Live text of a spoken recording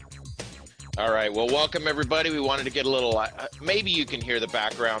All right. Well, welcome everybody. We wanted to get a little, maybe you can hear the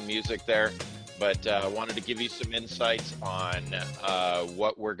background music there, but wanted to give you some insights on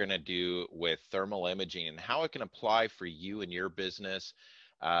what we're going to do with thermal imaging and how it can apply for you and your business.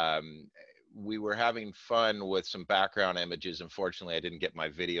 Um, we were having fun with some background images. Unfortunately, I didn't get my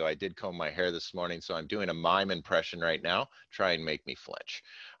video. I did comb my hair this morning, so I'm doing a mime impression right now. Try and make me flinch.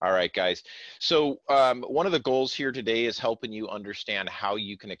 All right, guys. So one of the goals here today is helping you understand how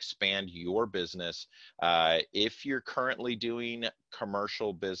you can expand your business. If you're currently doing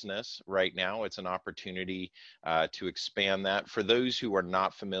commercial business right now, it's an opportunity to expand that. For those who are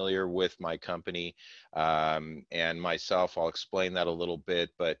not familiar with my company and myself, I'll explain that a little bit.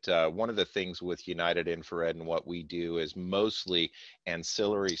 But one of the things with United Infrared and what we do is mostly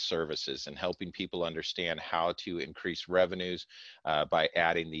ancillary services and helping people understand how to increase revenues by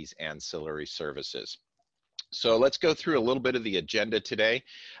adding these ancillary services. So let's go through a little bit of the agenda today.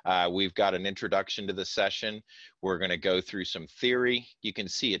 We've got an introduction to the session. We're going to go through some theory. You can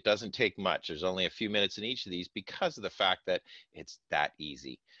see it doesn't take much. There's only a few minutes in each of these because of the fact that it's that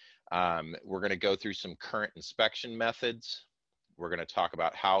easy. We're going to go through some current inspection methods. We're going to talk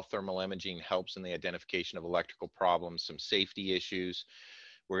about how thermal imaging helps in the identification of electrical problems, some safety issues.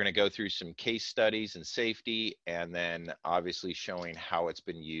 We're going to go through some case studies and safety, and then obviously showing how it's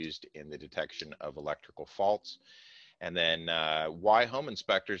been used in the detection of electrical faults. And then why home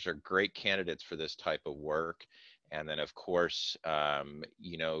inspectors are great candidates for this type of work. And then, of course,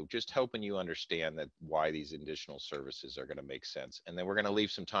 you know, just helping you understand that why these additional services are going to make sense. And then we're going to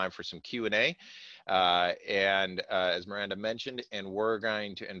leave some time for some Q&A. As Miranda mentioned, and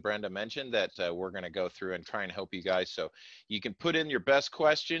Brenda mentioned that we're going to go through and try and help you guys. So you can put in your best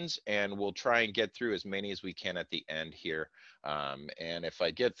questions, and we'll try and get through as many as we can at the end here. And if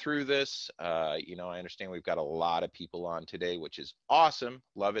I get through this, you know, I understand we've got a lot of people on today, which is awesome.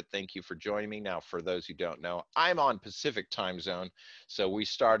 Love it. Thank you for joining me. Now, for those who don't know, I'm on Pacific time zone, so we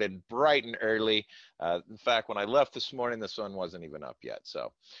started bright and early. In fact, when I left this morning, the sun wasn't even up yet.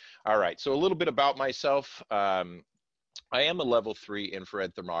 So, all right. So a little bit about myself. I am a level 3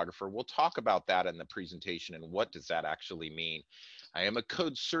 infrared thermographer. We'll talk about that in the presentation and what does that actually mean. I am a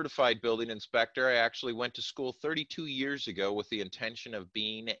code certified building inspector. I actually went to school 32 years ago with the intention of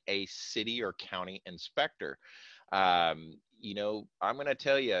being a city or county inspector. You know, I'm going to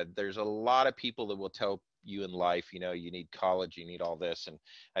tell you, there's a lot of people that will tell you in life, you know, you need college, you need all this. And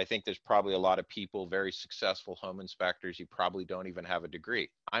I think there's probably a lot of people, very successful home inspectors, you probably don't even have a degree.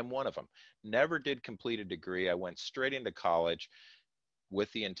 I'm one of them. Never did complete a degree. I went straight into college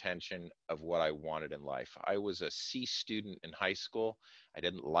with the intention of what I wanted in life. I was a C student in high school. I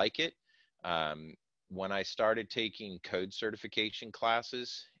didn't like it. When I started taking code certification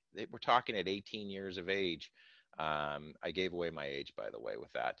classes, we're talking at 18 years of age. I gave away my age, by the way,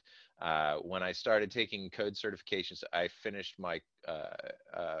 with that. When I started taking code certifications, I finished my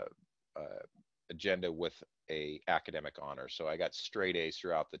agenda with a academic honor. So I got straight A's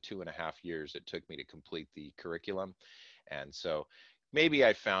throughout the 2.5 years it took me to complete the curriculum. And so maybe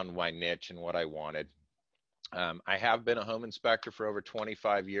I found my niche and what I wanted. I have been a home inspector for over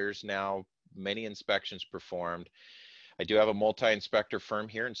 25 years now, many inspections performed. I do have a multi-inspector firm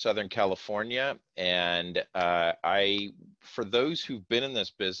here in Southern California, and for those who've been in this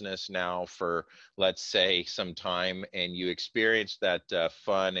business now for, let's say, some time, and you experienced that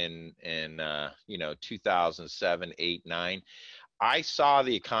fun in you know, 2007, 8, 9, I saw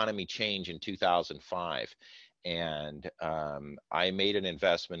the economy change in 2005, and I made an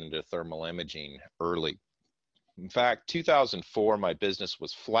investment into thermal imaging early. In fact, 2004, my business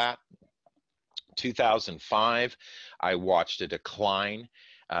was flat. 2005, I watched a decline,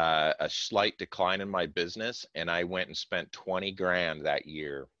 a slight decline in my business, and I went and spent 20 grand that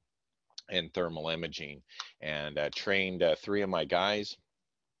year in thermal imaging and trained 3 of my guys,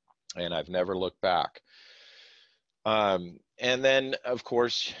 and I've never looked back. And then, of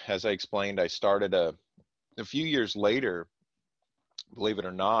course, as I explained, I started a few years later, believe it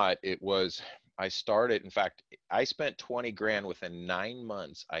or not, I started, in fact, I spent 20 grand within 9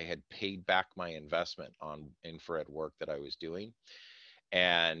 months. I had paid back my investment on infrared work that I was doing.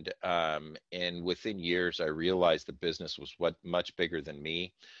 And within years, I realized the business was much bigger than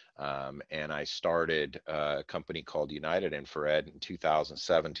me. And I started a company called United Infrared in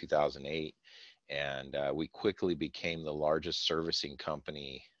 2007, 2008. And we quickly became the largest servicing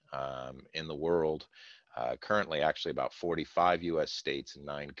company in the world. Currently, actually, about 45 U.S. states and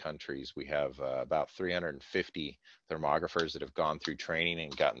 9 countries. We have about 350 thermographers that have gone through training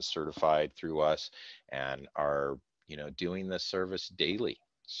and gotten certified through us, and are, you know, doing this service daily.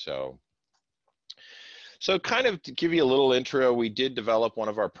 So So kind of to give you a little intro, we did develop one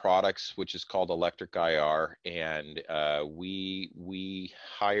of our products, which is called Electric IR, and we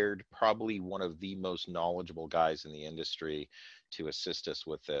hired probably one of the most knowledgeable guys in the industry to assist us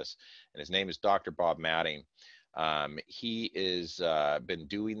with this, and his name is Dr. Bob Matting. He is been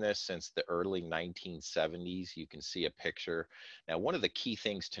doing this since the early 1970s. You can see a picture. Now, one of the key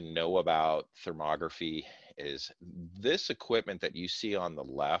things to know about thermography is this equipment that you see on the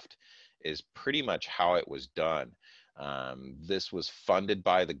left is pretty much how it was done. This was funded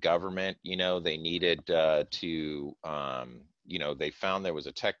by the government. You know, they needed you know, they found there was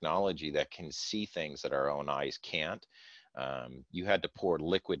a technology that can see things that our own eyes can't. You had to pour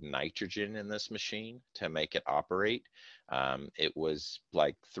liquid nitrogen in this machine to make it operate. It was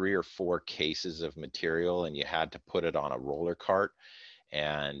like 3 or 4 cases of material, and you had to put it on a roller cart.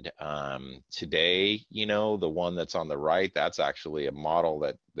 And today, you know, the one that's on the right, that's actually a model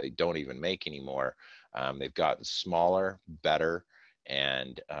that they don't even make anymore. They've gotten smaller, better,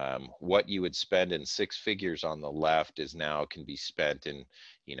 and what you would spend in 6 figures on the left is now can be spent in,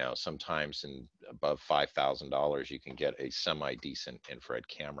 you know, sometimes in above $5,000, you can get a semi-decent infrared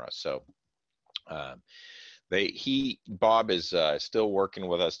camera. So um, Bob is still working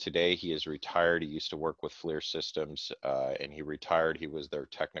with us today. He is retired. He used to work with FLIR Systems, and he retired. He was their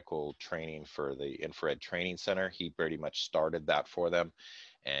technical training for the Infrared Training Center. He pretty much started that for them,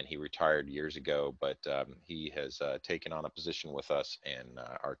 and he retired years ago. But he has taken on a position with us in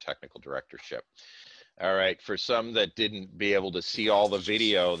our technical directorship. All right, for some that didn't be able to see all the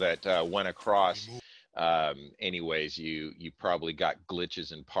video that went across, anyways, you probably got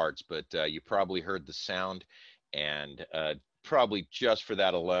glitches in parts, but you probably heard the sound, and probably just for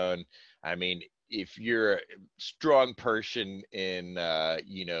that alone, I mean, if you're a strong person in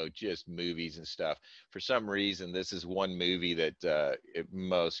you know, just movies and stuff, for some reason this is one movie that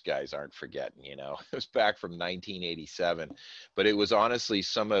most guys aren't forgetting. You know, it was back from 1987, but it was honestly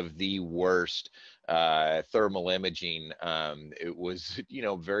some of the worst thermal imaging. It was, you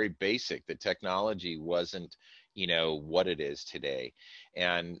know, very basic. The technology wasn't, you know, what it is today.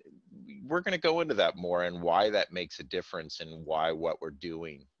 And we're going to go into that more and why that makes a difference and why what we're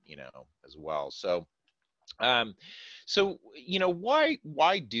doing, you know, as well. Um, so, you know,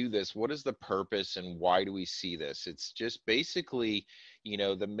 why do this? What is the purpose and why do we see this? It's just basically, you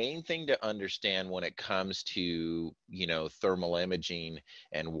know, the main thing to understand when it comes to, you know, thermal imaging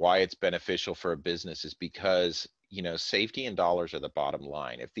and why it's beneficial for a business is because, you know, safety and dollars are the bottom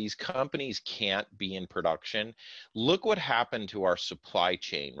line. If these companies can't be in production, look what happened to our supply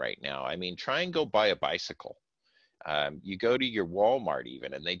chain right now. I mean, try and go buy a bicycle. You go to your Walmart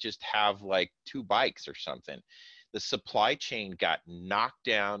even, and they just have like 2 bikes or something. The supply chain got knocked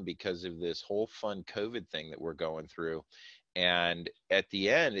down because of this whole fun COVID thing that we're going through. And at the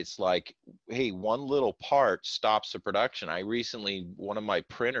end, it's like, hey, one little part stops the production. I recently, one of my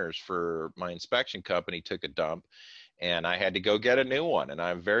printers for my inspection company took a dump, and I had to go get a new one. And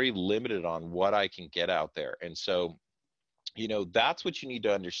I'm very limited on what I can get out there. And so, you know, that's what you need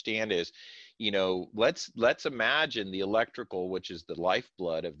to understand is, you know, let's imagine the electrical, which is the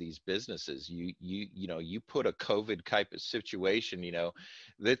lifeblood of these businesses. You know, you put a COVID type of situation, you know,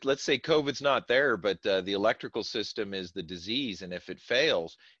 let's say COVID's not there, but the electrical system is the disease, and if it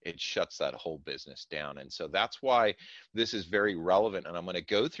fails, it shuts that whole business down. And so that's why this is very relevant, and I'm going to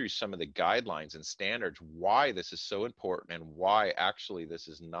go through some of the guidelines and standards why this is so important and why actually this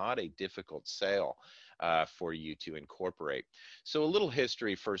is not a difficult sale for you to incorporate. So a little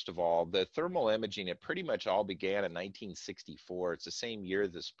history, first of all. The thermal imaging, it pretty much all began in 1964. It's the same year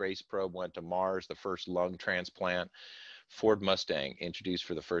the space probe went to Mars, the first lung transplant. Ford Mustang introduced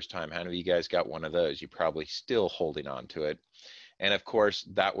for the first time. How many of you guys got one of those? You're probably still holding on to it. And of course,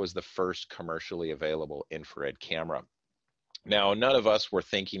 that was the first commercially available infrared camera. Now, none of us were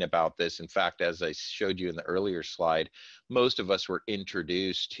thinking about this. In fact, as I showed you in the earlier slide, most of us were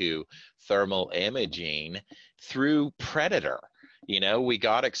introduced to thermal imaging through Predator. You know, we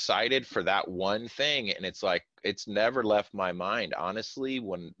got excited for that one thing, and it's like, it's never left my mind. Honestly,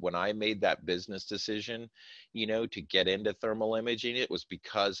 when I made that business decision, you know, to get into thermal imaging, it was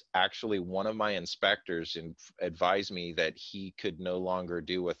because actually one of my inspectors advised me that he could no longer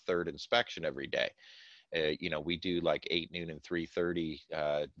do a third inspection every day. You know, we do like 8, noon, and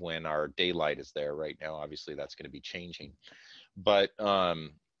 3:30 when our daylight is there. Right now, obviously, that's going to be changing. But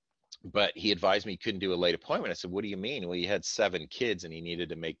but he advised me he couldn't do a late appointment. I said, "What do you mean?" Well, he had 7 kids and he needed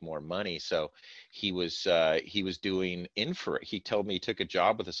to make more money, so he was doing infrared. He told me he took a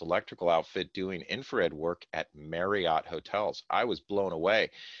job with this electrical outfit doing infrared work at Marriott hotels. I was blown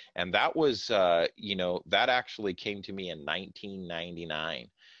away, and that was you know, that actually came to me in 1999.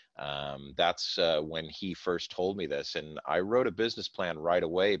 That's when he first told me this, and I wrote a business plan right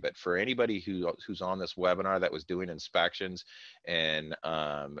away. But for anybody who's on this webinar that was doing inspections in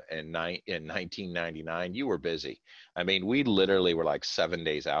 1999, you were busy. I mean, we literally were like 7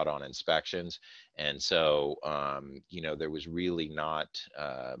 days out on inspections, and so there was really not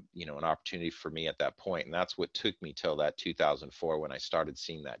an opportunity for me at that point, and that's what took me till that 2004 when I started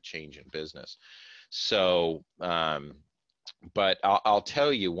seeing that change in business. So but I'll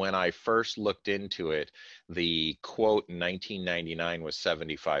tell you, when I first looked into it, the quote in 1999 was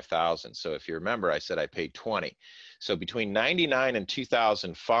 75,000. So if you remember, I said I paid 20. So between 99 and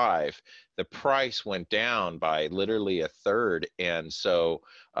 2005, the price went down by literally a third. And so,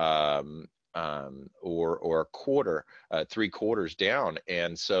 or a quarter, three quarters down.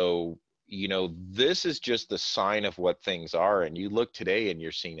 And so, this is just the sign of what things are. And you look today and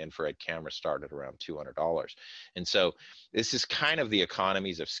you're seeing infrared cameras start at around $200. And so this is kind of the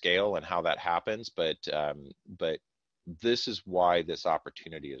economies of scale and how that happens. But this is why this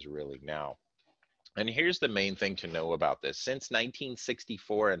opportunity is really now. And here's the main thing to know about this. Since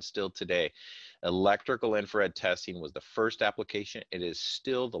 1964 and still today, electrical infrared testing was the first application. It is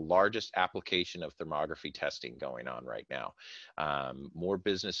still the largest application of thermography testing going on right now. More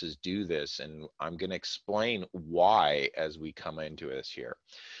businesses do this, and I'm going to explain why as we come into this here.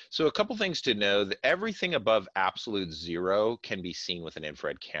 So a couple things to know: that everything above absolute zero can be seen with an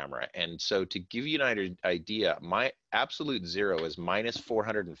infrared camera. And so to give you an idea, my absolute zero is minus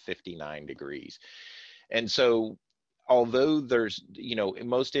 459 degrees. And so although there's,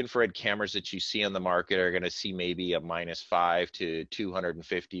 most infrared cameras that you see on the market are going to see maybe a -5 to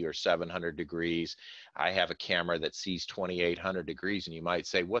 250 or 700 degrees. I have a camera that sees 2,800 degrees, and you might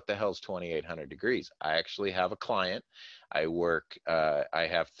say, what the hell's 2,800 degrees? I actually have a client. I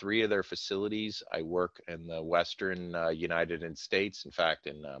have 3 of their facilities. I work in the Western United States, in fact,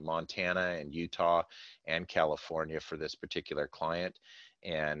 in Montana and Utah and California for this particular client.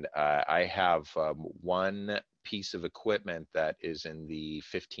 And I have one piece of equipment that is in the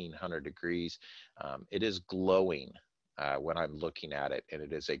 1,500 degrees. It is glowing when I'm looking at it, and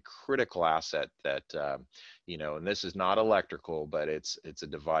it is a critical asset that, and this is not electrical, but it's a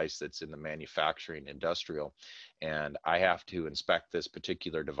device that's in the manufacturing industrial, and I have to inspect this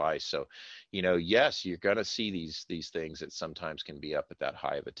particular device. So, yes, you're going to see these things that sometimes can be up at that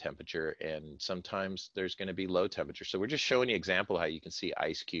high of a temperature, and sometimes there's going to be low temperature. So we're just showing you an example of how you can see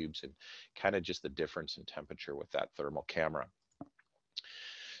ice cubes and kind of just the difference in temperature with that thermal camera.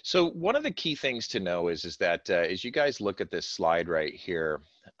 So one of the key things to know is that as you guys look at this slide right here,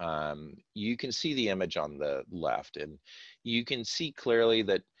 you can see the image on the left, and you can see clearly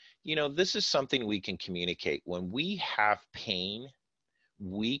that, this is something we can communicate. When we have pain,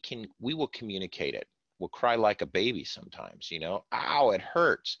 we will communicate it. We'll cry like a baby sometimes, ow, it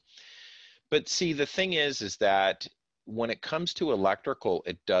hurts. But see, the thing is that when it comes to electrical,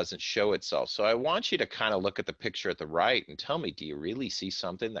 it doesn't show itself. So I want you to kind of look at the picture at the right and tell me, do you really see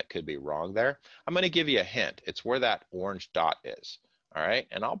something that could be wrong there? I'm going to give you a hint. It's where that orange dot is. All right.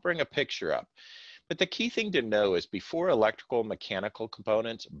 And I'll bring a picture up. But the key thing to know is before electrical and mechanical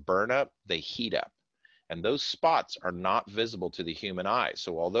components burn up, they heat up. And those spots are not visible to the human eye.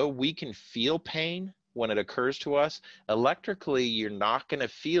 So although we can feel pain when it occurs to us, electrically, you're not going to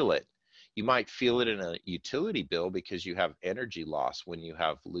feel it. You might feel it in a utility bill because you have energy loss when you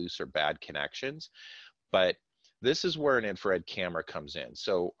have loose or bad connections. But this is where an infrared camera comes in.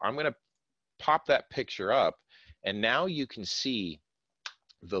 So I'm going to pop that picture up, and now you can see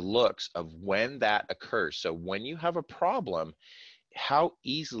the looks of when that occurs. So when you have a problem, how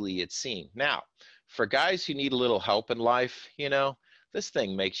easily it's seen. Now, for guys who need a little help in life, this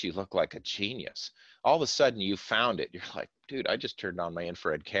thing makes you look like a genius. All of a sudden you found it. You're like, dude, I just turned on my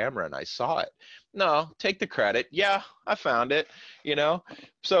infrared camera and I saw it. No, take the credit. Yeah, I found it,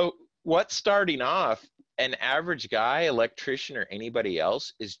 So what's starting off, an average guy, electrician, or anybody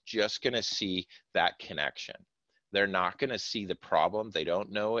else is just going to see that connection. They're not going to see the problem. They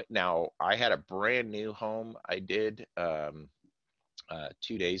don't know it. Now, I had a brand new home I did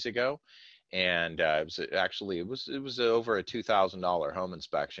 2 days ago, and it was over a $2,000 home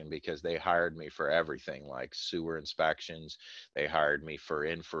inspection because they hired me for everything, like sewer inspections. They hired me for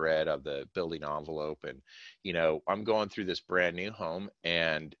infrared of the building envelope, and I'm going through this brand new home,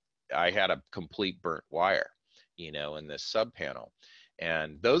 and I had a complete burnt wire, in this sub panel.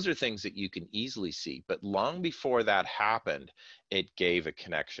 And those are things that you can easily see. But long before that happened, it gave a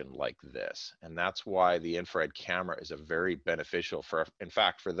connection like this. And that's why the infrared camera is a very beneficial in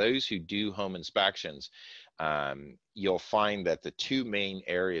fact, for those who do home inspections, you'll find that the 2 main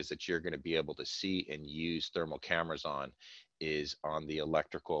areas that you're going to be able to see and use thermal cameras on is on the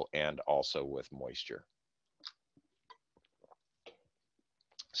electrical and also with moisture.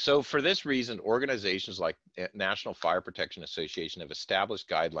 So for this reason, organizations like National Fire Protection Association have established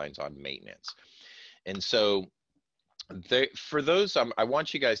guidelines on maintenance. And so for those, I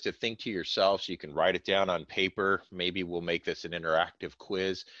want you guys to think to yourselves. You can write it down on paper. Maybe we'll make this an interactive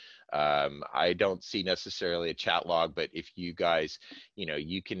quiz. I don't see necessarily a chat log, but if you guys, you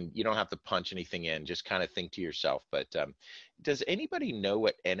don't have to punch anything in, just kind of think to yourself. But does anybody know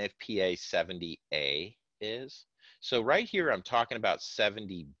what NFPA 70A is? So right here, I'm talking about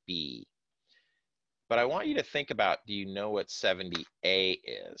 70B, but I want you to think about, do you know what 70A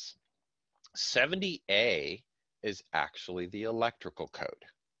is? 70A is actually the electrical code,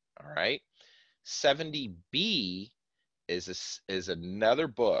 all right? 70B is another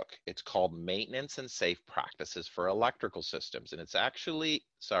book. It's called Maintenance and Safe Practices for Electrical Systems, and it's actually,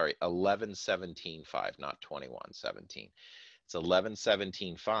 sorry, 11.17.5, not 21.17. It's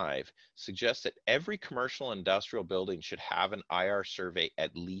 11.17.5, suggests that every commercial industrial building should have an IR survey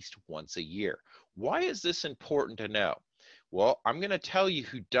at least once a year. Why is this important to know? Well, I'm going to tell you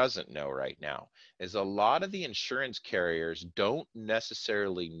who doesn't know right now, is a lot of the insurance carriers don't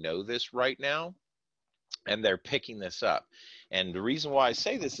necessarily know this right now, and they're picking this up. And the reason why I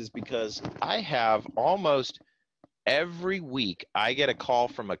say this is because I have almost every week I get a call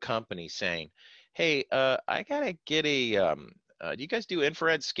from a company saying, hey, I got to get a, do you guys do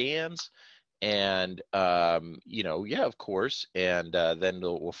infrared scans? And yeah, of course. And then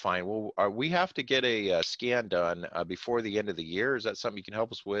we'll find, well, we have to get a scan done before the end of the year. Is that something you can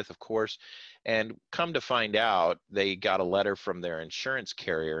help us with? Of course. And come to find out, they got a letter from their insurance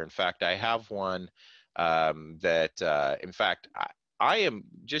carrier. In fact, I have one that, in fact, I am,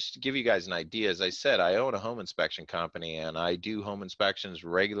 just to give you guys an idea, as I said, I own a home inspection company and I do home inspections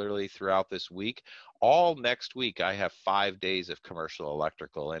regularly throughout this week. All next week, I have 5 days of commercial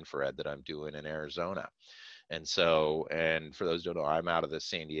electrical infrared that I'm doing in Arizona. And so, and for those who don't know, I'm out of the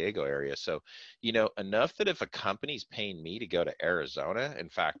San Diego area. So, enough that if a company's paying me to go to Arizona, in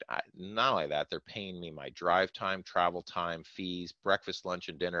fact, not only that, they're paying me my drive time, travel time, fees, breakfast, lunch,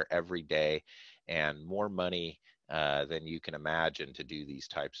 and dinner every day, and more money than you can imagine to do these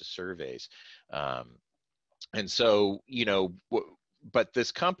types of surveys. And so, but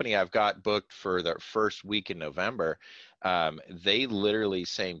this company I've got booked for the first week in November, they literally,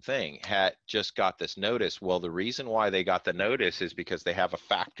 same thing, had just got this notice. Well, the reason why they got the notice is because they have a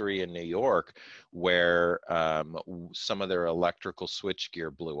factory in New York where some of their electrical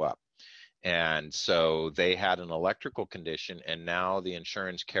switchgear blew up. And so they had an electrical condition, and now the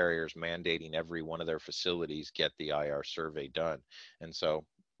insurance carrier is mandating every one of their facilities get the IR survey done. And so,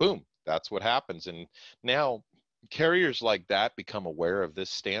 boom, that's what happens. And now carriers like that become aware of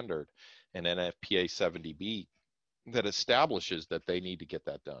this standard, and NFPA 70B, that establishes that they need to get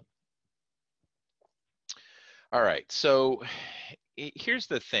that done. All right, so here's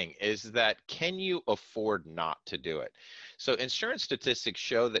the thing, is that can you afford not to do it? So insurance statistics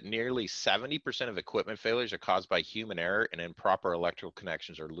show that nearly 70% of equipment failures are caused by human error and improper electrical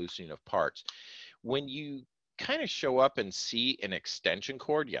connections or loosening of parts. When you kind of show up and see an extension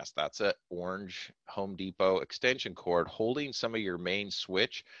cord, yes, that's an orange Home Depot extension cord holding some of your main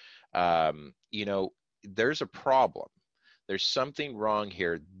switch, there's a problem. There's something wrong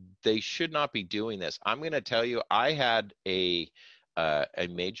here. They should not be doing this. I'm going to tell you, I had a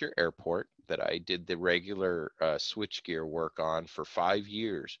major airport that I did the regular switchgear work on for 5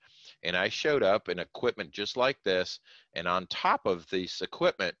 years. And I showed up in equipment just like this. And on top of this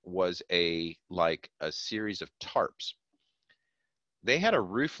equipment was a series of tarps. They had a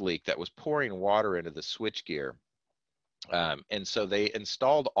roof leak that was pouring water into the switchgear. And so they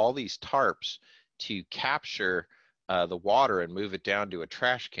installed all these tarps to capture the water and move it down to a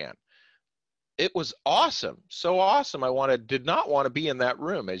trash can. It was awesome, so awesome. Did not want to be in that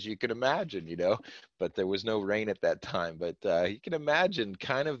room, as you can imagine, but there was no rain at that time. But you can imagine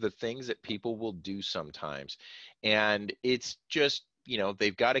kind of the things that people will do sometimes. And it's just,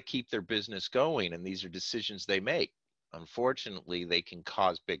 they've got to keep their business going, and these are decisions they make. Unfortunately, they can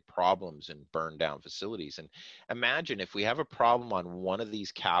cause big problems and burn down facilities. And imagine if we have a problem on one of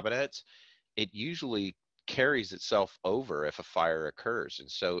these cabinets, it usually carries itself over if a fire occurs. And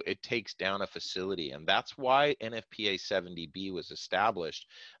so it takes down a facility. And that's why NFPA 70B was established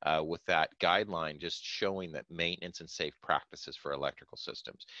with that guideline, just showing that maintenance and safe practices for electrical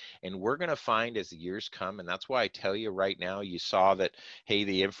systems. And we're going to find as the years come, and that's why I tell you right now, you saw that, hey,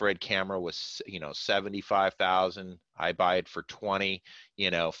 the infrared camera was, 75,000. I buy it for 20,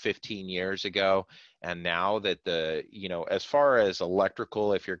 15 years ago. And now that as far as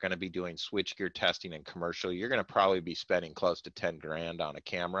electrical, if you're going to be doing switchgear testing and commercial, you're going to probably be spending close to 10 grand on a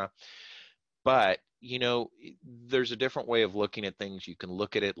camera. But, there's a different way of looking at things. You can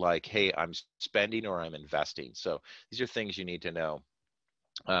look at it like, hey, I'm spending or I'm investing. So these are things you need to know.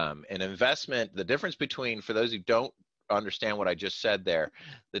 An investment, the difference between, for those who don't understand what I just said there,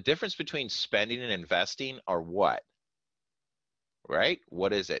 the difference between spending and investing are what? Right?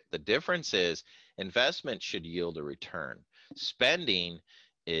 What is it? The difference is investment should yield a return. Spending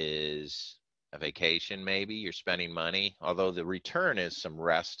is a vacation, maybe you're spending money, although the return is some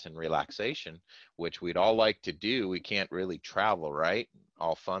rest and relaxation, which we'd all like to do. We can't really travel, right?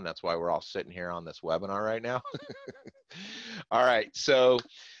 All fun. That's why we're all sitting here on this webinar right now. All right. So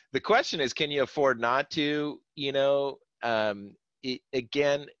the question is, can you afford not to?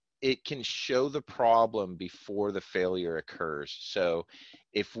 Again, it can show the problem before the failure occurs. So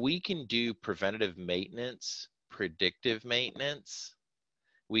if we can do preventative maintenance, predictive maintenance,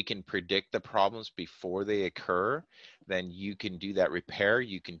 we can predict the problems before they occur, then you can do that repair.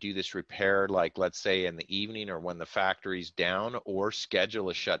 You can do this repair, like let's say in the evening or when the factory's down, or schedule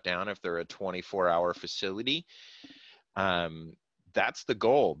a shutdown if they're a 24-hour facility. That's the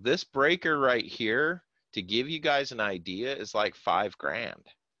goal. This breaker right here, to give you guys an idea, is like 5 grand.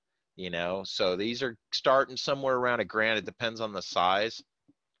 So these are starting somewhere around a grand. It depends on the size,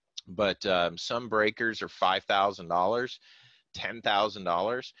 but some breakers are $5,000,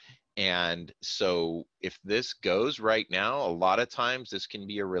 $10,000. And so if this goes right now, a lot of times this can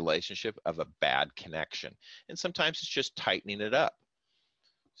be a relationship of a bad connection, and sometimes it's just tightening it up.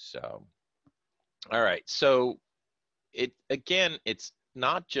 So all right, so it's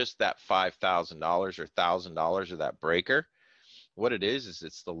not just that $5,000 or $1,000 of that breaker. What it is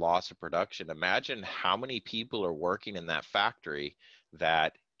it's the loss of production. Imagine how many people are working in that factory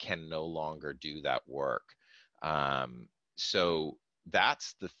that can no longer do that work. So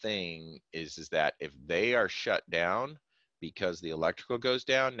that's the thing, is that if they are shut down because the electrical goes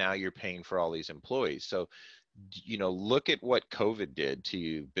down, now you're paying for all these employees. So look at what COVID did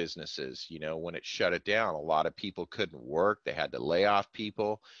to businesses. When it shut it down, a lot of people couldn't work. They had to lay off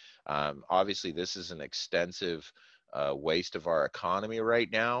people. Obviously, this is an extensive waste of our economy right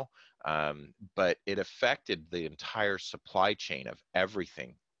now, but it affected the entire supply chain of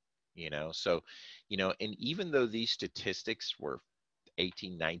everything. So, and even though these statistics were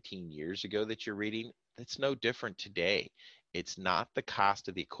 18, 19 years ago that you're reading, that's no different today. It's not the cost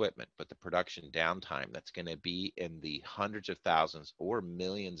of the equipment, but the production downtime that's going to be in the hundreds of thousands or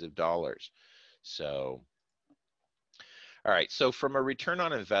millions of dollars. So, all right, so from a return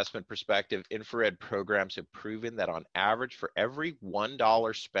on investment perspective, infrared programs have proven that on average, for every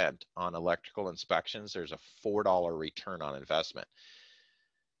 $1 spent on electrical inspections, there's a $4 return on investment.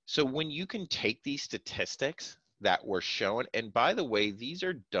 So when you can take these statistics that were shown, and by the way, these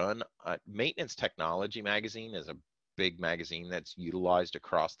are done, Maintenance Technology magazine is a big magazine that's utilized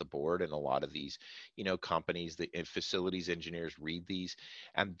across the board, and a lot of these, companies, the facilities engineers read these,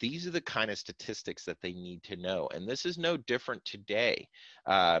 and these are the kind of statistics that they need to know. And this is no different today.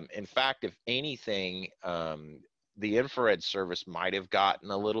 In fact, if anything, the infrared service might have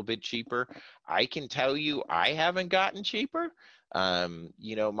gotten a little bit cheaper. I can tell you, I haven't gotten cheaper.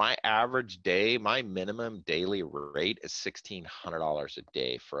 My average day, my minimum daily rate is $1,600 a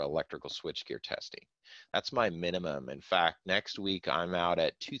day for electrical switchgear testing. That's my minimum. In fact, next week I'm out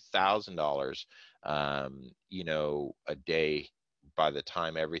at $2,000, a day by the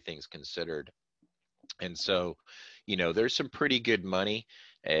time everything's considered. And so, there's some pretty good money.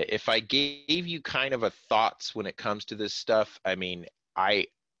 If I gave you kind of a thoughts when it comes to this stuff, I mean,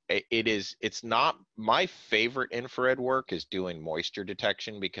 it's not my favorite infrared work is doing moisture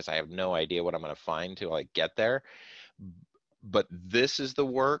detection, because I have no idea what I'm going to find till I get there. But this is the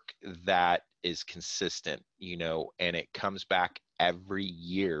work that is consistent, and it comes back every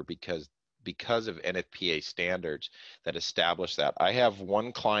year because of NFPA standards that establish that. I have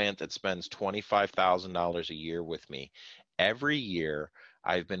one client that spends $25,000 a year with me. Every year,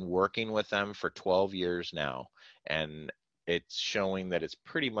 I've been working with them for 12 years now, and it's showing that it's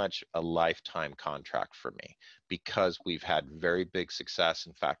pretty much a lifetime contract for me because we've had very big success.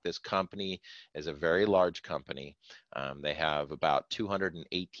 In fact, this company is a very large company. They have about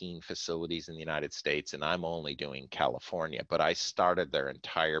 218 facilities in the United States, and I'm only doing California, but I started their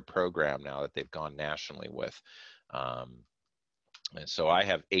entire program now that they've gone nationally with. And so I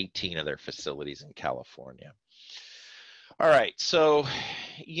have 18 of their facilities in California. All right, so,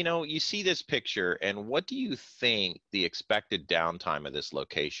 you see this picture, and what do you think the expected downtime of this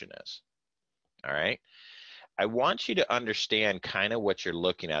location is? All right. I want you to understand kind of what you're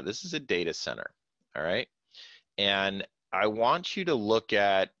looking at. This is a data center, all right? And I want you to look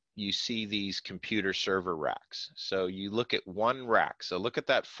at, you see these computer server racks. So you look at one rack. So look at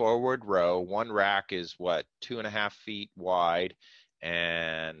that forward row. One rack is what, 2.5 feet wide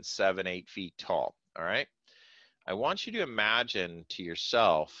and 7, 8 feet tall. All right. I want you to imagine to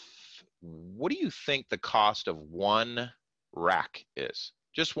yourself, what do you think the cost of one rack is?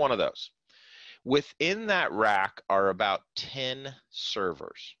 Just one of those. Within that rack are about 10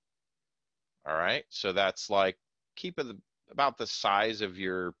 servers. All right. So that's like, keep it about the size of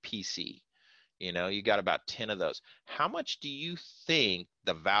your PC. You know, you got about 10 of those. How much do you think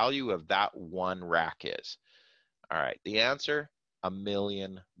the value of that one rack is? All right. The answer, $1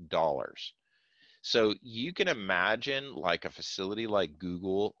 million. So you can imagine like a facility like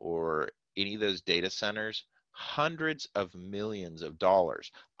Google or any of those data centers, hundreds of millions of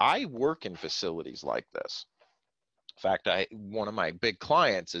dollars. I work in facilities like this. In fact, one of my big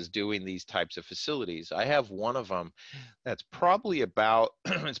clients is doing these types of facilities. I have one of them that's probably about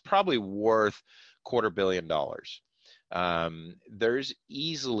it's probably worth $250 million. There's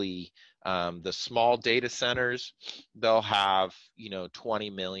easily the small data centers, they'll have,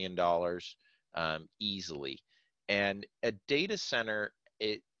 $20 million easily. And a data center,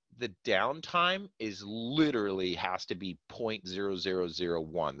 the downtime is literally has to be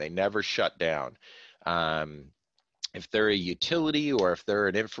 0.0001. They never shut down. Um, if they're a utility or if they're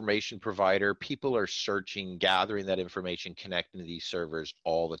an information provider, people are searching, gathering that information, connecting to these servers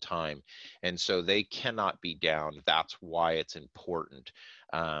all the time. And so they cannot be down. That's why it's important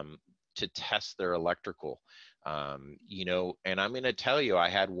to test their electrical. And I'm going to tell you, I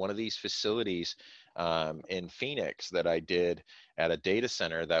had one of these facilities in Phoenix that I did at a data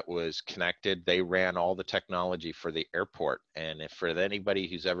center that was connected. They ran all the technology for the airport. And if for anybody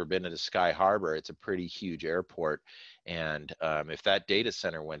who's ever been to Sky Harbor, it's a pretty huge airport. And if that data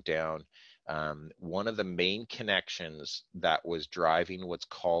center went down, one of the main connections that was driving what's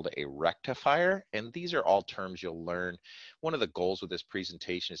called a rectifier, and these are all terms you'll learn. One of the goals with this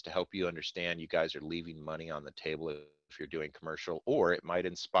presentation is to help you understand you guys are leaving money on the table if you're doing commercial, or it might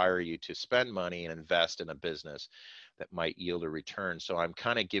inspire you to spend money and invest in a business that might yield a return. So I'm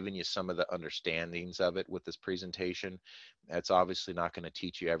kind of giving you some of the understandings of it with this presentation. That's obviously not going to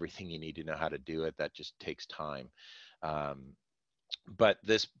teach you everything you need to know how to do it. That just takes time. But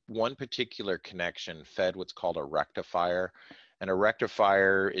this one particular connection fed what's called a rectifier. And a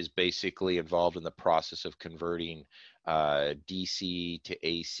rectifier is basically involved in the process of converting DC to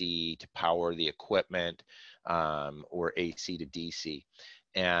AC to power the equipment, or AC to DC.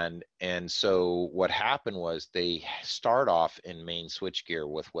 And so what happened was they start off in main switchgear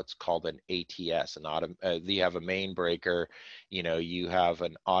with what's called an ATS, you have a main breaker, you have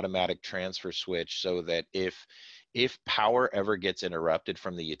an automatic transfer switch, so that if power ever gets interrupted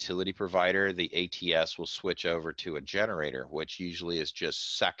from the utility provider, the ATS will switch over to a generator, which usually is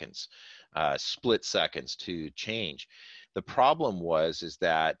just seconds, split seconds to change. The problem is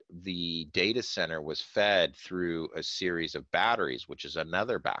that the data center was fed through a series of batteries, which is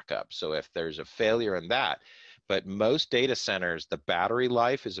another backup. So if there's a failure in that, but most data centers, the battery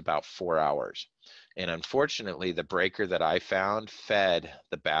life is about 4 hours. And unfortunately, the breaker that I found fed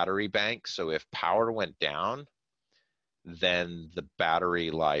the battery bank. So if power went down, then the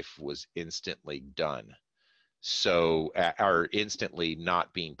battery life was instantly done. So, or instantly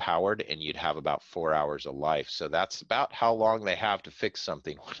not being powered, and you'd have about 4 hours of life. So that's about how long they have to fix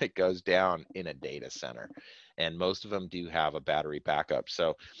something when it goes down in a data center. And most of them do have a battery backup.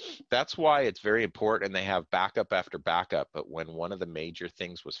 So that's why it's very important. And they have backup after backup. But when one of the major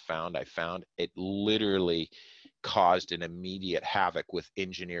things was found, I found it literally caused an immediate havoc with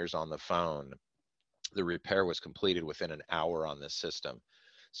engineers on the phone. The repair was completed within an hour on this system.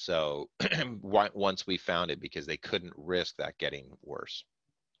 So once we found it, because they couldn't risk that getting worse.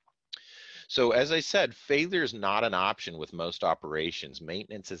 So as I said, failure is not an option with most operations.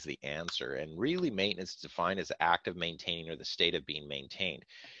 Maintenance is the answer. And really, maintenance is defined as active maintaining or the state of being maintained.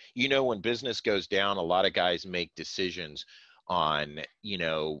 When business goes down, a lot of guys make decisions on,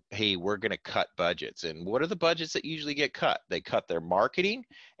 hey, we're going to cut budgets. And what are the budgets that usually get cut? They cut their marketing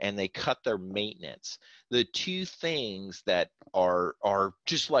and they cut their maintenance. The two things that are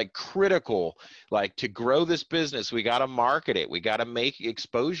just like critical, like to grow this business, we got to market it. We got to make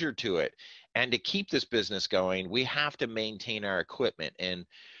exposure to it. And to keep this business going, we have to maintain our equipment. And,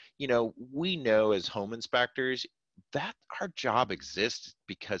 we know as home inspectors, that our job exists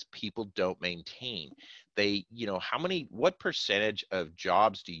because people don't maintain. What percentage of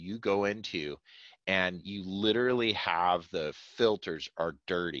jobs do you go into and you literally have the filters are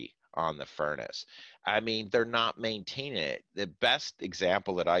dirty on the furnace? I mean, they're not maintaining it. The best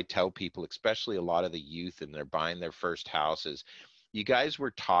example that I tell people, especially a lot of the youth and they're buying their first houses, you guys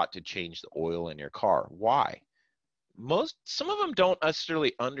were taught to change the oil in your car. Why? Some of them don't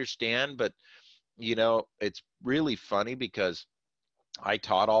necessarily understand, but it's really funny because I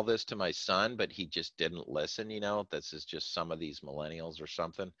taught all this to my son, but he just didn't listen. This is just some of these millennials or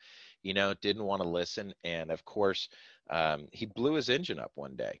something, didn't want to listen. And of course, he blew his engine up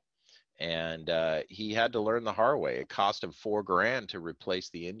one day, and he had to learn the hard way. It cost him $4,000 to replace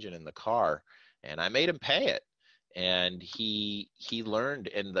the engine in the car, and I made him pay it. And he learned.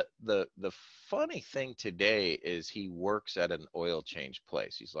 And the funny thing today is he works at an oil change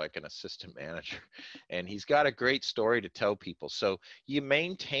place. He's like an assistant manager, and he's got a great story to tell people. So you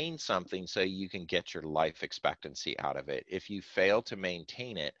maintain something so you can get your life expectancy out of it. If you fail to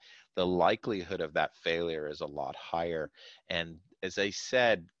maintain it, the likelihood of that failure is a lot higher. And as I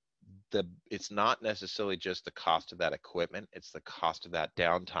said, it's not necessarily just the cost of that equipment, it's the cost of that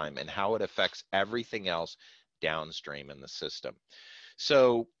downtime and how it affects everything else downstream in the system.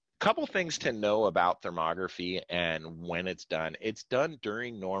 So a couple things to know about thermography and when it's done. It's done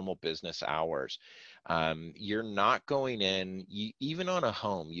during normal business hours. You're not going in, even on a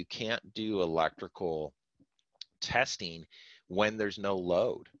home, you can't do electrical testing when there's no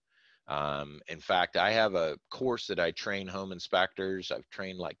load. In fact, I have a course that I train home inspectors. I've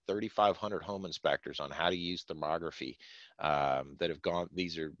trained like 3,500 home inspectors on how to use thermography that have gone.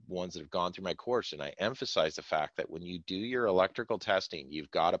 These are ones that have gone through my course. And I emphasize the fact that when you do your electrical testing,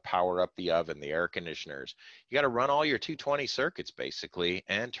 you've got to power up the oven, the air conditioners. You got to run all your 220 circuits basically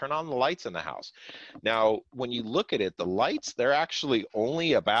and turn on the lights in the house. Now, when you look at it, the lights, they're actually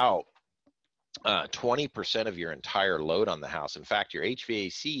only about 20% of your entire load on the house. In fact, your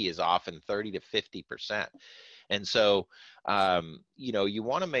HVAC is often 30 to 50%. And so, you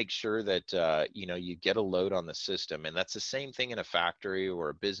want to make sure that, you get a load on the system. And that's the same thing in a factory or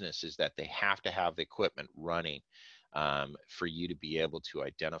a business, is that they have to have the equipment running for you to be able to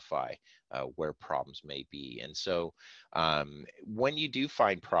identify where problems may be. And so when you do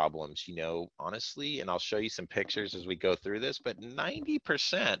find problems, honestly, and I'll show you some pictures as we go through this, but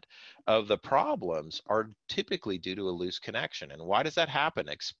 90% of the problems are typically due to a loose connection. And why does that happen?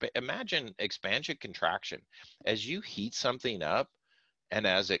 Imagine expansion contraction. As you heat something up, and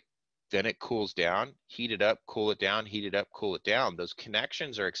then it cools down, heat it up, cool it down, heat it up, cool it down. Those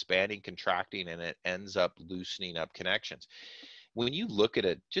connections are expanding, contracting, and it ends up loosening up connections. When you look at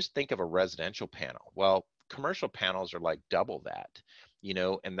it, just think of a residential panel. Well, commercial panels are like double that,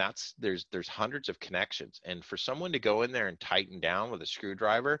 and there's hundreds of connections. And for someone to go in there and tighten down with a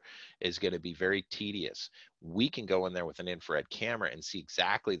screwdriver is going to be very tedious. We can go in there with an infrared camera and see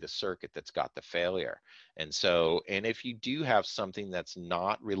exactly the circuit that's got the failure. And if you do have something that's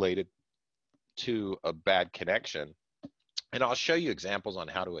not related to a bad connection, and I'll show you examples on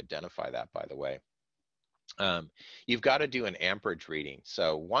how to identify that, by the way. You've got to do an amperage reading.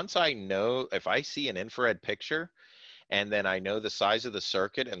 So once I know, if I see an infrared picture and then I know the size of the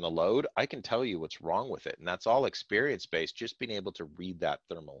circuit and the load, I can tell you what's wrong with it. And that's all experience-based, just being able to read that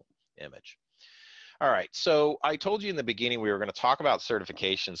thermal image. All right, so I told you in the beginning we were going to talk about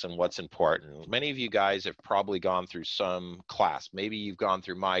certifications and what's important. Many of you guys have probably gone through some class. Maybe you've gone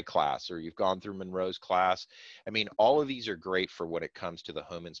through my class or you've gone through Monroe's class. I mean, all of these are great for when it comes to the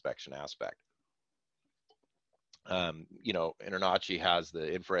home inspection aspect. InterNACHI has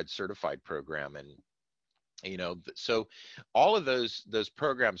the infrared certified program, and so all of those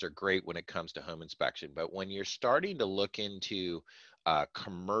programs are great when it comes to home inspection. But when you're starting to look into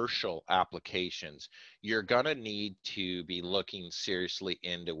commercial applications, you're going to need to be looking seriously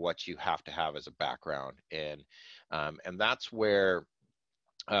into what you have to have as a background, and that's where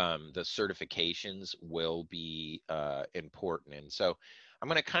the certifications will be important. And so I'm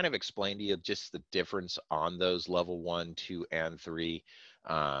going to kind of explain to you just the difference on those level 1, 2, and 3.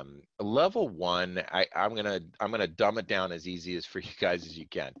 Level 1, I'm gonna dumb it down as easy as for you guys as you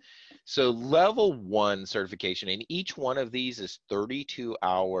can. So level 1 certification, and each one of these is 32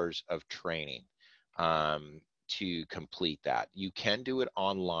 hours of training to complete that. You can do it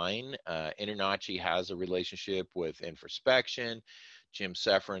online. InterNACHI has a relationship with Infraspection. Jim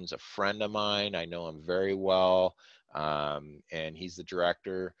Sefferin's a friend of mine. I know him very well, and he's the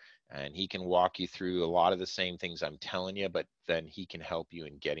director, and he can walk you through a lot of the same things I'm telling you, but then he can help you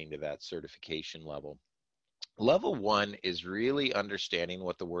in getting to that certification level. Level 1 is really understanding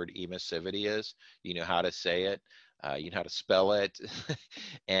what the word emissivity is. You know how to say it, you know how to spell it,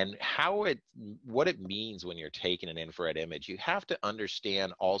 and what it means when you're taking an infrared image. You have to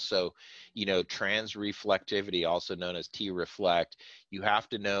understand also, transreflectivity, also known as T-reflect. You have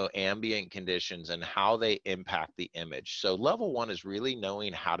to know ambient conditions and how they impact the image. So level one is really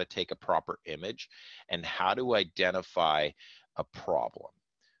knowing how to take a proper image and how to identify a problem.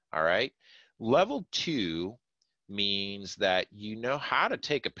 All right. Level two means that you know how to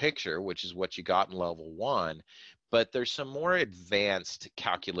take a picture, which is what you got in level one, but there's some more advanced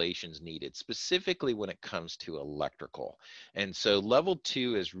calculations needed, specifically when it comes to electrical. And so level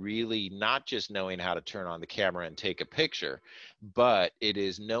two is really not just knowing how to turn on the camera and take a picture, but it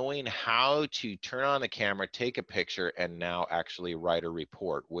is knowing how to turn on the camera, take a picture, and now actually write a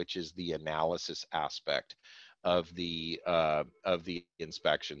report, which is the analysis aspect of the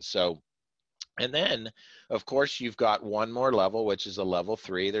inspection. So, and then, of course, you've got one more level, which is a level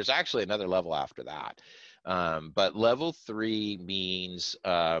three. There's actually another level after that. But level three means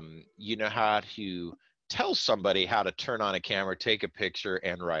you know how to tell somebody how to turn on a camera, take a picture,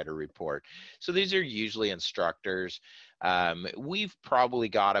 and write a report. So these are usually instructors. We've probably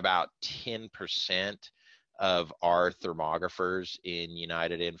got about 10% of our thermographers in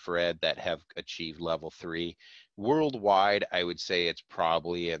United Infrared that have achieved level three. Worldwide, I would say it's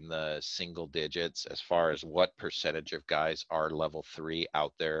probably in the single digits as far as what percentage of guys are level three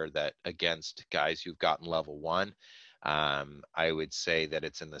out there that against guys who've gotten level one. I would say that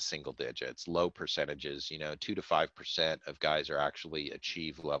it's in the single digits, low percentages, 2 to 5% of guys are actually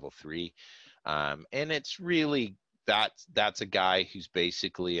achieve level three. And it's really that's a guy who's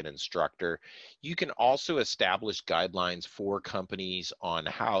basically an instructor. You can also establish guidelines for companies on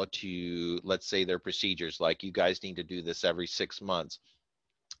how to, let's say, their procedures, like you guys need to do this every 6 months.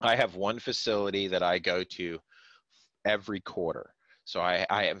 I have one facility that I go to every quarter. So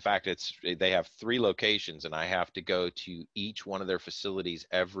in fact, they have 3 locations, and I have to go to each one of their facilities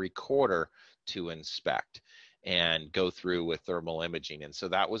every quarter to inspect and go through with thermal imaging. And so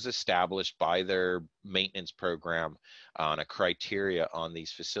that was established by their maintenance program on a criteria on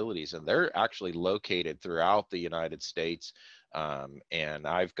these facilities. And they're actually located throughout the United States. And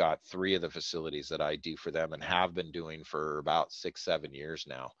I've got 3 of the facilities that I do for them and have been doing for about 6, 7 years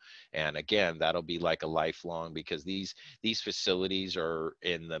now. And again, that'll be like a lifelong, because these facilities are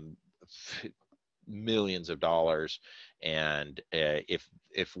in the millions of dollars, and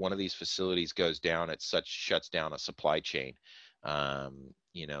if one of these facilities goes down, it shuts down a supply chain.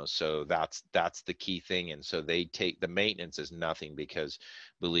 So that's the key thing. And so they take the maintenance as nothing, because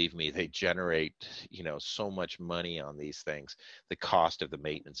believe me, they generate so much money on these things. The cost of the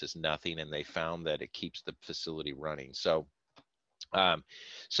maintenance is nothing, and they found that it keeps the facility running. Um,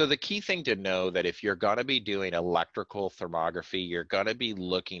 so the key thing to know that if you're going to be doing electrical thermography, you're going to be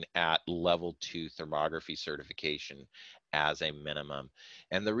looking at level 2 thermography certification as a minimum.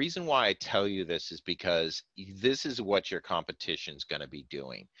 And the reason why I tell you this is because this is what your competition's going to be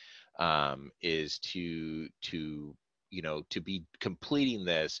doing, is to be completing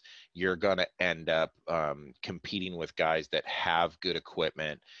this. You're going to end up competing with guys that have good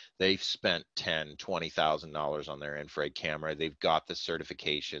equipment. They've spent $10,000, $20,000 on their infrared camera. They've got the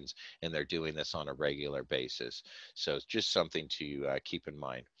certifications, and they're doing this on a regular basis. So it's just something to keep in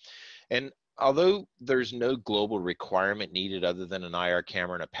mind. And although there's no global requirement needed other than an IR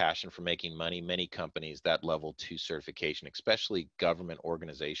camera and a passion for making money, many companies that level 2 certification, especially government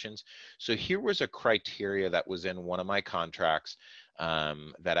organizations. So here was a criteria that was in one of my contracts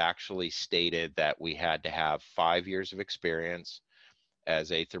that actually stated that we had to have 5 years of experience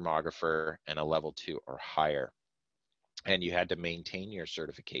as a thermographer and a level 2 or higher. And you had to maintain your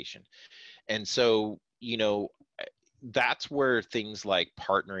certification. And so, that's where things like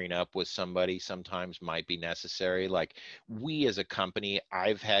partnering up with somebody sometimes might be necessary. Like, we as a company,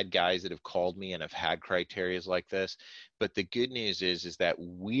 I've had guys that have called me and have had criterias like this, but the good news is that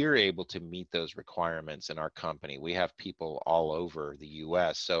we're able to meet those requirements in our company. We have people all over the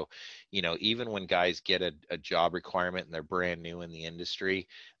US. So, even when guys get a job requirement and they're brand new in the industry,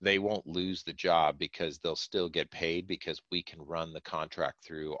 they won't lose the job, because they'll still get paid, because we can run the contract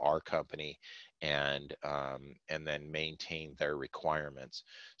through our company and then maintain their requirements.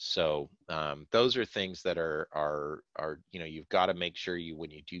 So those are things that are you've got to make sure when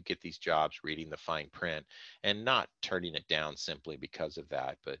you do get these jobs, reading the fine print and not turning it down simply because of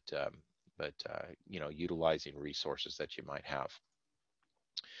that, but utilizing resources that you might have.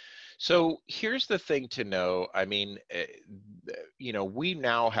 So here's the thing to know. I mean, we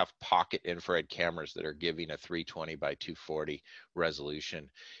now have pocket infrared cameras that are giving a 320 by 240 resolution.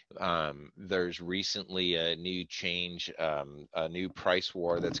 There's recently a new change, a new price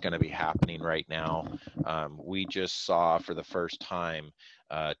war that's going to be happening right now. We just saw for the first time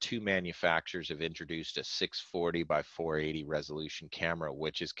two manufacturers have introduced a 640 by 480 resolution camera,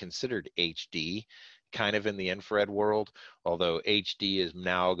 which is considered HD kind of in the infrared world, although HD is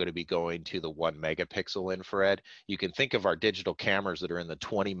now going to be going to the 1 megapixel infrared. You can think of our digital cameras that are in the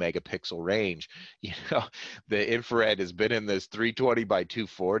 20 megapixel range. You know, the infrared has been in this 320 by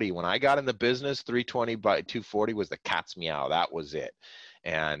 240. When I got in the business, 320 by 240 was the cat's meow. That was it.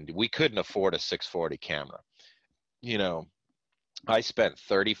 And we couldn't afford a 640 camera. You know, I spent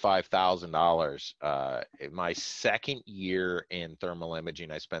 $35,000 in my second year in thermal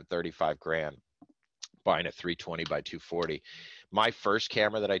imaging. I spent 35 grand buying a 320 by 240. My first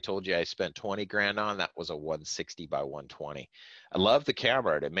camera that I told you I spent 20 grand on, that was a 160 by 120. I love the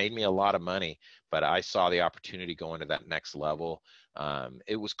camera. It made me a lot of money, but I saw the opportunity going to that next level.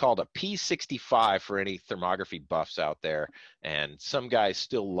 It was called a P65 for any thermography buffs out there. And some guys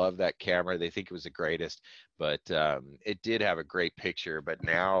still love that camera. They think it was the greatest, but it did have a great picture. But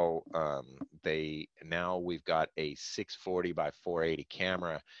now we've got a 640 by 480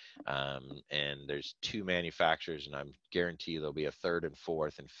 camera, and there's two manufacturers, and I'm guarantee there'll be a third and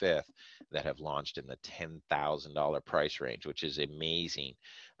fourth and fifth that have launched in the $10,000 price range, which is amazing.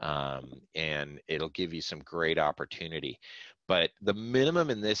 And it'll give you some great opportunity. But the minimum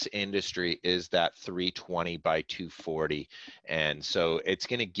in this industry is that 320 by 240. And so it's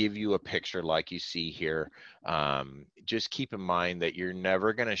going to give you a picture like you see here. Just keep in mind that you're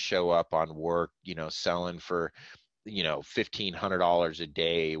never going to show up on work, selling for $1,500 a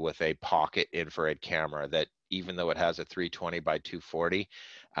day with a pocket infrared camera that, even though it has a 320 by 240.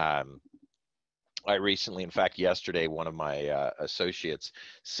 I recently, in fact, yesterday, one of my associates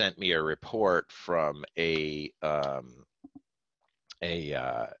sent me a report from a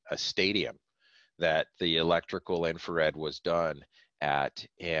stadium that the electrical infrared was done at,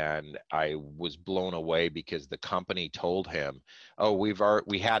 and I was blown away because the company told him, "Oh,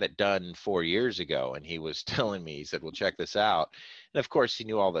 we had it done 4 years ago," and he was telling me, he said, "Well, check this out." And of course, he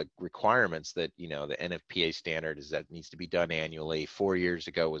knew all the requirements that the NFPA standard is that it needs to be done annually. 4 years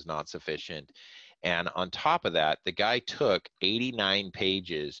ago was not sufficient. And on top of that, the guy took 89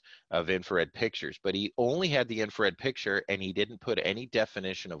 pages of infrared pictures, but he only had the infrared picture and he didn't put any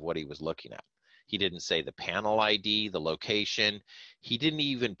definition of what he was looking at. He didn't say the panel ID, the location. He didn't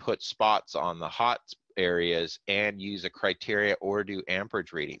even put spots on the hot areas and use a criteria or do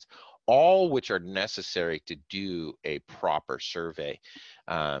amperage readings, all which are necessary to do a proper survey.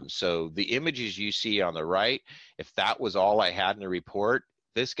 So the images you see on the right, if that was all I had in the report,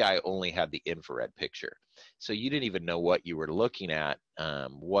 this guy only had the infrared picture. So you didn't even know what you were looking at,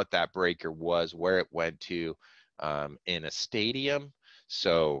 what that breaker was, where it went to in a stadium.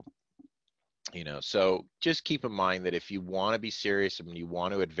 So so just keep in mind that if you want to be serious and you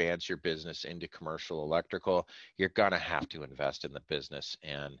want to advance your business into commercial electrical, you're going to have to invest in the business.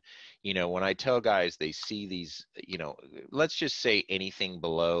 And, when I tell guys they see these, let's just say anything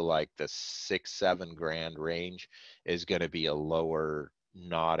below like the 6-7 grand range is going to be a lower,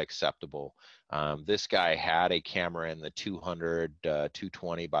 not acceptable. This guy had a camera in the 200,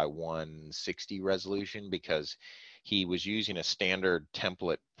 220 by 160 resolution because he was using a standard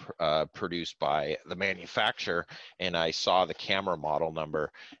template produced by the manufacturer, and I saw the camera model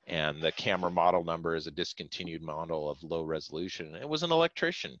number, and the camera model number is a discontinued model of low resolution. It was an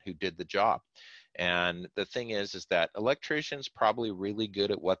electrician who did the job. And the thing is that electricians probably really good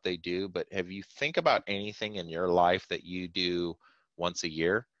at what they do, but have you think about anything in your life that you do once a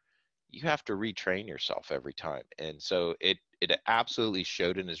year? You have to retrain yourself every time. And so it absolutely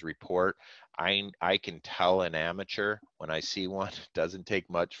showed in his report. I can tell an amateur when I see one. It doesn't take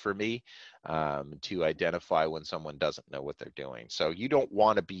much for me to identify when someone doesn't know what they're doing. So you don't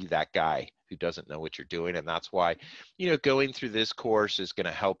want to be that guy who doesn't know what you're doing. And that's why, going through this course is going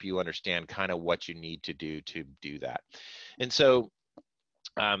to help you understand kind of what you need to do that. And so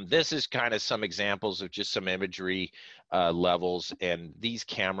this is kind of some examples of just some imagery levels, and these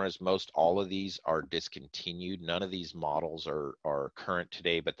cameras, most all of these are discontinued. None of these models are current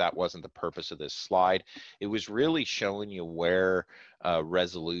today, but that wasn't the purpose of this slide. It was really showing you where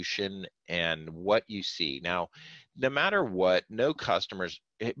resolution and what you see. Now, no matter what,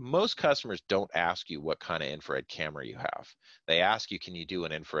 most customers don't ask you what kind of infrared camera you have. They ask you, can you do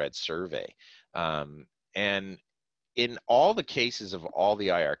an infrared survey? And in all the cases of all the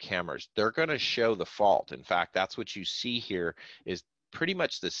IR cameras, they're going to show the fault. In fact, that's what you see here is pretty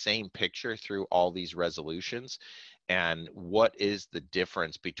much the same picture through all these resolutions. And what is the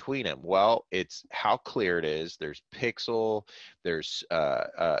difference between them? Well, it's how clear it is. There's pixel, there's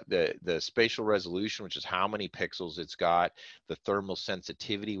the spatial resolution, which is how many pixels it's got, the thermal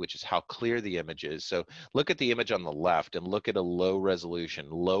sensitivity, which is how clear the image is. So look at the image on the left and look at a low resolution,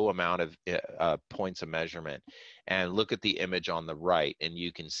 low amount of points of measurement, and look at the image on the right, and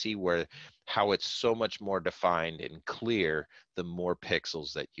you can see where how it's so much more defined and clear the more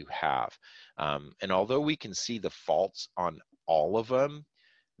pixels that you have. And although we can see the faults on all of them,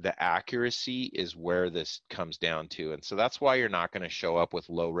 the accuracy is where this comes down to. And so that's why you're not going to show up with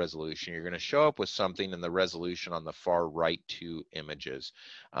low resolution. You're going to show up with something in the resolution on the far right two images.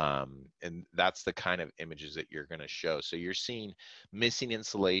 And that's the kind of images that you're going to show. So you're seeing missing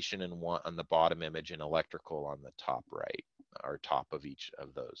insulation in one on the bottom image and electrical on the top right, or top of each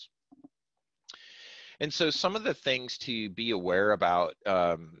of those. And so some of the things to be aware about,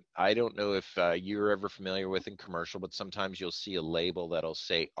 I don't know if you're ever familiar with in commercial, but sometimes you'll see a label that'll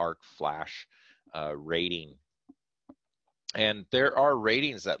say arc flash rating. And there are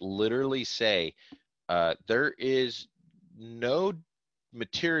ratings that literally say there is no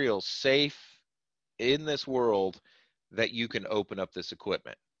material safe in this world that you can open up this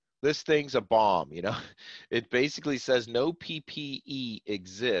equipment. This thing's a bomb, you know. It basically says no PPE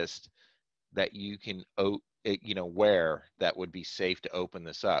exists that you can wear that would be safe to open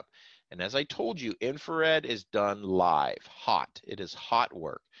this up. And as I told you, infrared is done live, hot. It is hot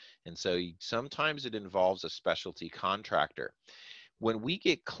work. And so sometimes it involves a specialty contractor. When we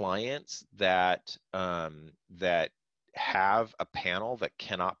get clients that that have a panel that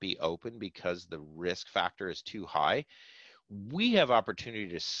cannot be opened because the risk factor is too high, we have opportunity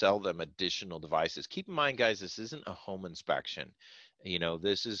to sell them additional devices. Keep in mind, guys, this isn't a home inspection. You know,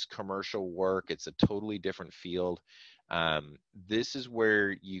 this is commercial work. It's a totally different field. This is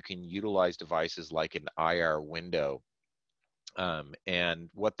where you can utilize devices like an IR window. And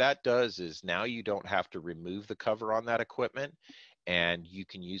what that does is now you don't have to remove the cover on that equipment, and you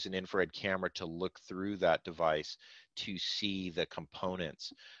can use an infrared camera to look through that device to see the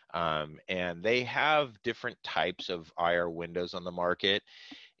components. And they have different types of IR windows on the market.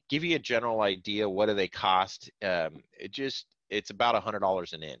 Give you a general idea, what do they cost? It's about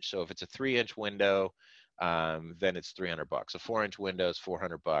 $100 an inch. So if it's a 3-inch window, then it's $300. A 4-inch window is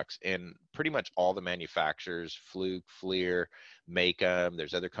 $400, and pretty much all the manufacturers, Fluke, FLIR, make them.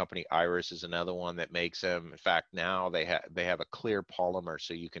 There's other company, Iris is another one that makes them. In fact, now they have a clear polymer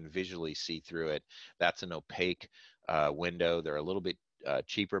so you can visually see through it. That's an opaque window. They're a little bit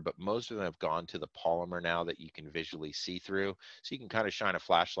cheaper, but most of them have gone to the polymer now that you can visually see through. So you can kind of shine a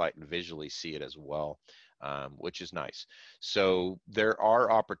flashlight and visually see it as well, which is nice. So there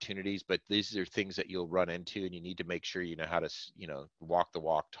are opportunities, but these are things that you'll run into, and you need to make sure you know how to, walk the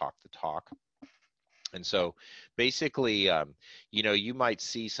walk, talk the talk. And so basically, you might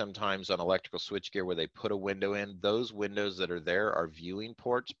see sometimes on electrical switchgear where they put a window in. Those windows that are there are viewing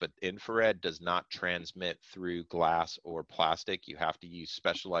ports, but infrared does not transmit through glass or plastic. You have to use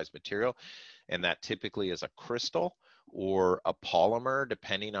specialized material, and that typically is a crystal or a polymer,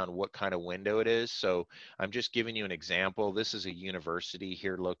 depending on what kind of window it is. So I'm just giving you an example. This is a university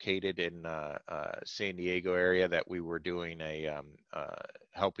here located in San Diego area that we were doing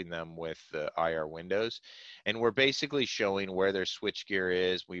helping them with the IR windows. And we're basically showing where their switchgear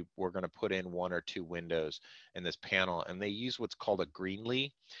is. We're going to put in 1 or 2 windows in this panel, and they use what's called a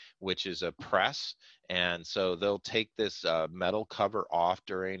Greenlee, which is a press. And so they'll take this metal cover off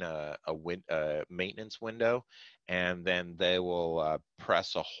during a maintenance window, and then they will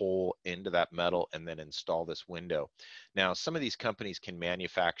press a hole into that metal and then install this window. Now, some of these companies can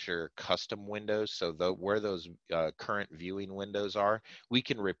manufacture custom windows, so where those current viewing windows are, we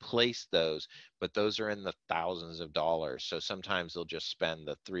can replace those, but those are in the thousands of dollars. So sometimes they'll just spend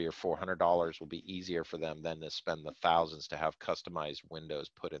the $300 or $400. Will be easier for them than to spend the thousands to have customized windows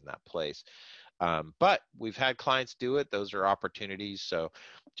put in that place. But we've had clients do it. Those are opportunities. So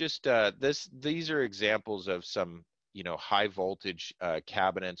just these are examples of some high voltage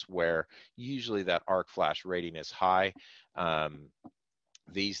cabinets where usually that arc flash rating is high.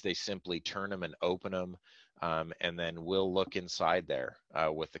 They simply turn them and open them, and then we'll look inside there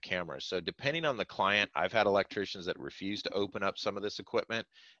with the cameras. So depending on the client, I've had electricians that refuse to open up some of this equipment,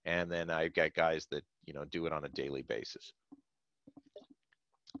 and then I've got guys that do it on a daily basis.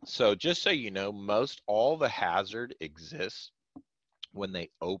 So just so you know, most all the hazard exists when they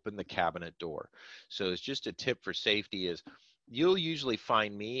open the cabinet door. So it's just a tip for safety is you'll usually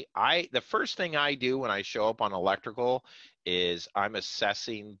find me, the first thing I do when I show up on electrical is I'm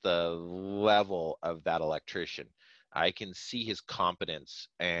assessing the level of that electrician. I can see his competence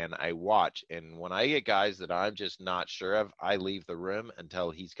and I watch. And when I get guys that I'm just not sure of, I leave the room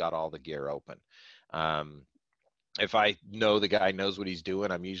until he's got all the gear open. Um, if I know the guy knows what he's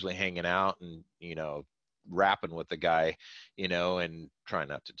doing, I'm usually hanging out and, rapping with the guy, and trying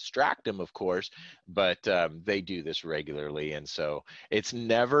not to distract him, of course, but they do this regularly. And so it's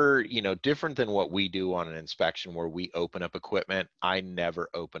never, different than what we do on an inspection where we open up equipment. I never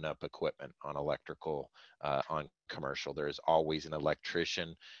open up equipment on electrical, on commercial. There's always an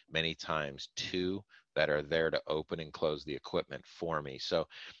electrician, many times two, that are there to open and close the equipment for me. So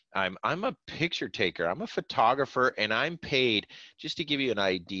I'm a picture taker. I'm a photographer, and I'm paid, just to give you an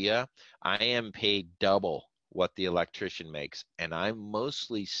idea, I am paid double what the electrician makes, and I'm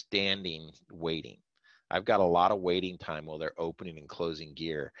mostly standing waiting. I've got a lot of waiting time while they're opening and closing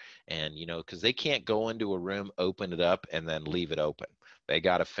gear. And, because they can't go into a room, open it up, and then leave it open. They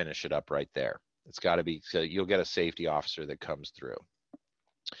got to finish it up right there. It's got to be, so you'll get a safety officer that comes through.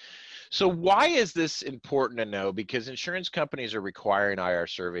 So why is this important to know? Because insurance companies are requiring IR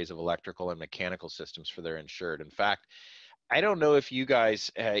surveys of electrical and mechanical systems for their insured. In fact, I don't know if you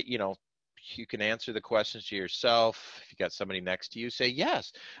guys, you can answer the questions to yourself. If you got somebody next to you, say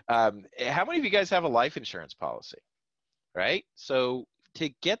yes. How many of you guys have a life insurance policy, right? So to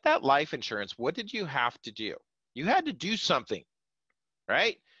get that life insurance, what did you have to do? You had to do something,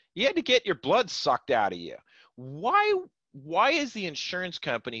 right? You had to get your blood sucked out of you. Why is the insurance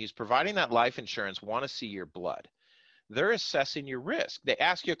company who's providing that life insurance want to see your blood? They're assessing your risk. They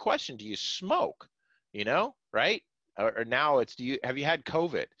ask you a question: do you smoke? Right? Or now it's, have you had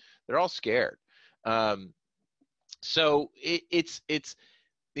COVID? They're all scared. So it's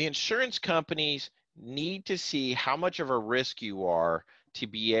the insurance companies need to see how much of a risk you are to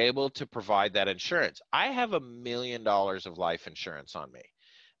be able to provide that insurance. I have $1 million of life insurance on me.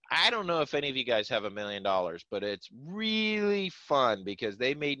 I don't know if any of you guys have $1 million, but it's really fun because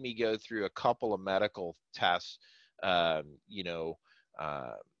they made me go through a couple of medical tests, um, you know,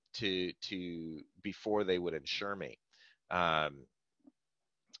 uh, to before they would insure me. Um,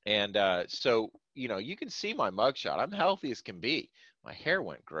 and so, you can see my mugshot. I'm healthy as can be. My hair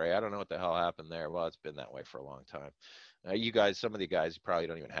went gray. I don't know what the hell happened there. Well, it's been that way for a long time. You guys, some of the guys probably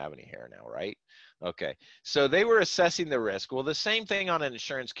don't even have any hair now, right? Okay. So they were assessing the risk. Well, the same thing on an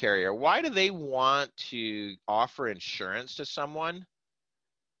insurance carrier. Why do they want to offer insurance to someone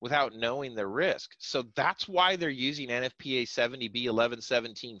without knowing the risk? So that's why they're using NFPA 70B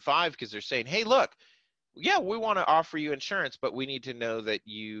 1117.5, because they're saying, hey, look, yeah, we want to offer you insurance, but we need to know that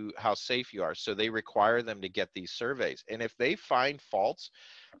how safe you are. So they require them to get these surveys. And if they find faults,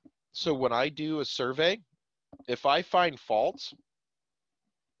 so when I do a survey, if I find faults,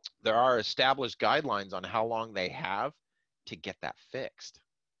 there are established guidelines on how long they have to get that fixed.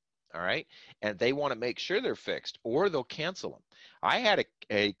 All right. And they want to make sure they're fixed or they'll cancel them. I had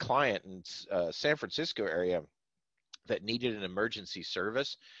a client in San Francisco area that needed an emergency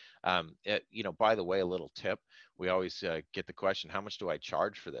service. By the way, a little tip. We always get the question, how much do I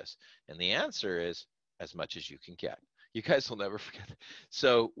charge for this? And the answer is as much as you can get. You guys will never forget.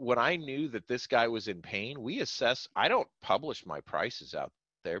 So when I knew that this guy was in pain, I don't publish my prices out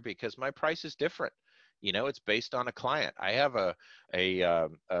there because my price is different. It's based on a client. I have a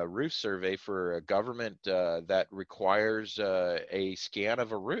roof survey for a government that requires a scan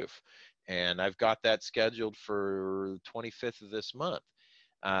of a roof, and I've got that scheduled for the 25th of this month.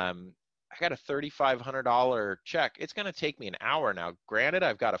 I got a $3,500 check. It's going to take me an hour now. Granted,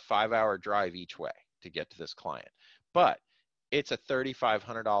 I've got a 5-hour drive each way to get to this client, but it's a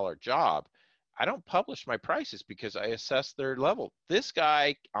 $3,500 job. I don't publish my prices because I assess their level. This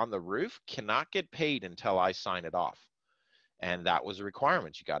guy on the roof cannot get paid until I sign it off. And that was a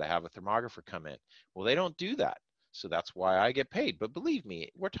requirement. You got to have a thermographer come in. Well, they don't do that. So that's why I get paid. But believe me,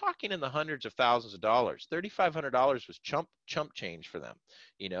 we're talking in the hundreds of thousands of dollars. $3,500 was chump change for them.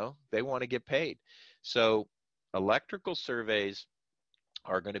 They want to get paid. So electrical surveys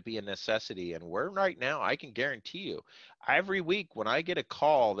are going to be a necessity. And we're right now, I can guarantee you, every week when I get a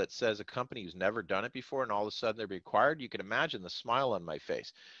call that says a company who's never done it before and all of a sudden they're required, you can imagine the smile on my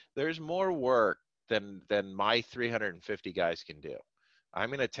face. There's more work than my 350 guys can do. I'm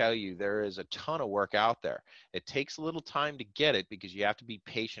going to tell you, there is a ton of work out there. It takes a little time to get it because you have to be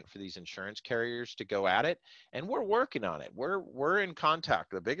patient for these insurance carriers to go at it. And we're working on it. We're in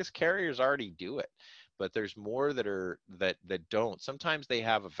contact. The biggest carriers already do it, but there's more that don't. Sometimes they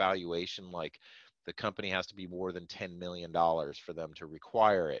have a valuation like the company has to be more than $10 million for them to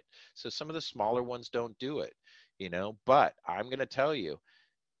require it. So some of the smaller ones don't do it, but I'm going to tell you,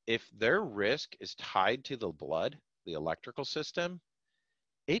 if their risk is tied to the blood, the electrical system,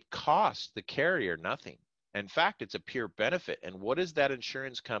 it costs the carrier nothing. In fact, it's a pure benefit. And what is that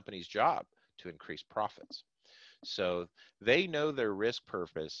insurance company's job? To increase profits. So they know their risk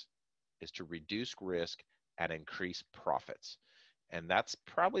purpose is to reduce risk and increase profits. And that's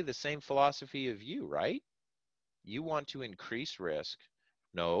probably the same philosophy of you, right? You want to increase risk.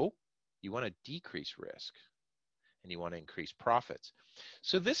 No, you want to decrease risk and you want to increase profits.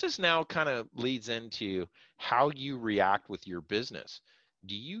 So this is now kind of leads into how you react with your business.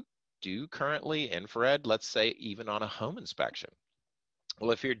 Do you do currently infrared, let's say even on a home inspection?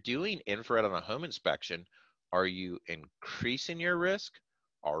 Well, if you're doing infrared on a home inspection, are you increasing your risk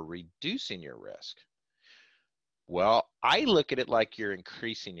or reducing your risk? Well, I look at it like you're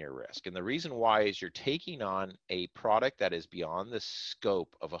increasing your risk. And the reason why is you're taking on a product that is beyond the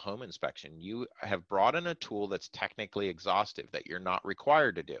scope of a home inspection. You have brought in a tool that's technically exhaustive that you're not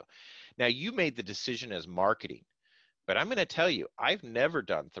required to do. Now, you made the decision as marketing, but I'm going to tell you, I've never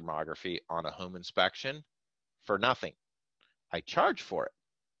done thermography on a home inspection for nothing. I charge for it.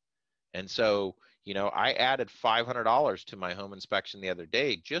 And so, I added $500 to my home inspection the other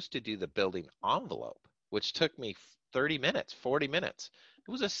day just to do the building envelope, which took me 30 minutes, 40 minutes.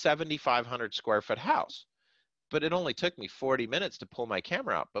 It was a 7,500 square foot house, but it only took me 40 minutes to pull my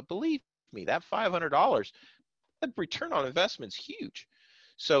camera out. But believe me, that $500, the return on investment is huge.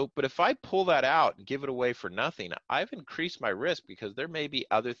 So, but if I pull that out and give it away for nothing, I've increased my risk because there may be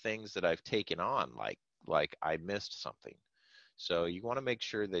other things that I've taken on, like I missed something. So you want to make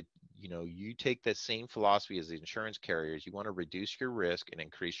sure that you take the same philosophy as the insurance carriers. You want to reduce your risk and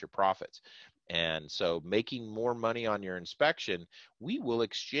increase your profits. And so making more money on your inspection, we will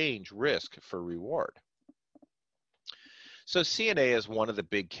exchange risk for reward. So CNA is one of the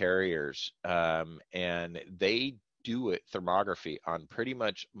big carriers, and they do it thermography on pretty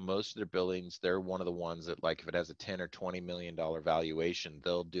much most of their buildings. They're one of the ones that, like, if it has a 10 or $20 million valuation,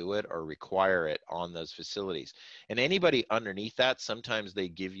 they'll do it or require it on those facilities. And anybody underneath that, sometimes they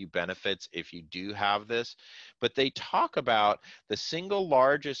give you benefits if you do have this, but they talk about the single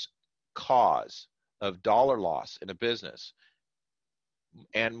largest cause of dollar loss in a business,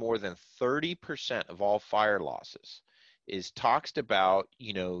 and more than 30% of all fire losses is talked about,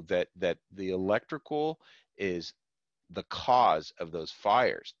 that the electrical is the cause of those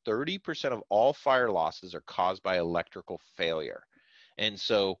fires. 30% of all fire losses are caused by electrical failure. And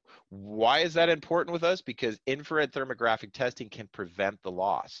so why is that important with us? Because infrared thermographic testing can prevent the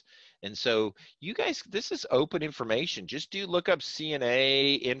loss. And so you guys, this is open information. Just look up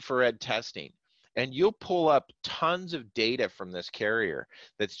CNA infrared testing, and you'll pull up tons of data from this carrier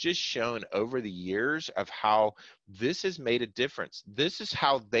that's just shown over the years of how this has made a difference. This is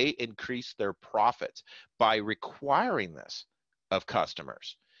how they increase their profits, by requiring this of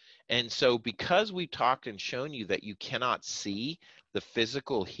customers. And so because we've talked and shown you that you cannot see the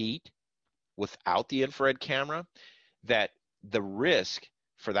physical heat without the infrared camera, that the risk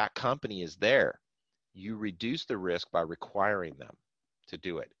for that company is there. You reduce the risk by requiring them to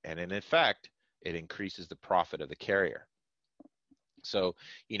do it. And in effect, it increases the profit of the carrier. So,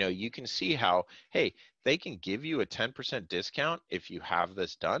 you can see how, hey, they can give you a 10% discount if you have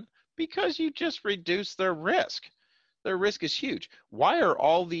this done because you just reduce their risk. Their risk is huge. Why are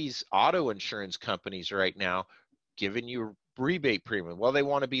all these auto insurance companies right now giving you rebate premium? Well, they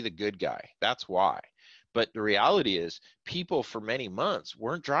want to be the good guy. That's why. But the reality is, people for many months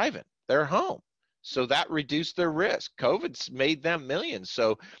weren't driving. They're home. So that reduced their risk. COVID's made them millions.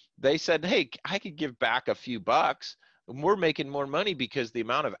 So they said, hey, I could give back a few bucks. And we're making more money because the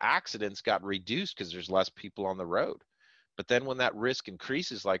amount of accidents got reduced because there's less people on the road. But then when that risk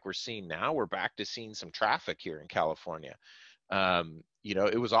increases, like we're seeing now, we're back to seeing some traffic here in California.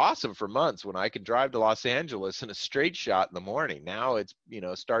 It was awesome for months when I could drive to Los Angeles in a straight shot in the morning. Now it's,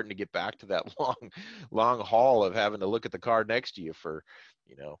 starting to get back to that long haul of having to look at the car next to you for,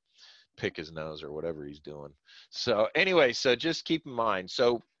 pick his nose or whatever he's doing. So anyway, so just keep in mind.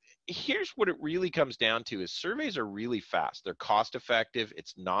 So here's what it really comes down to is surveys are really fast. They're cost effective.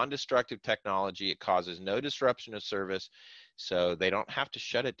 It's non-destructive technology. It causes no disruption of service. So they don't have to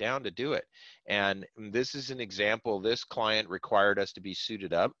shut it down to do it. And this is an example. This client required us to be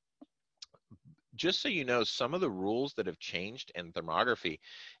suited up. Just so you know, some of the rules that have changed in thermography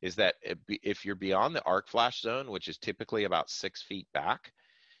is that if you're beyond the arc flash zone, which is typically about 6 feet back,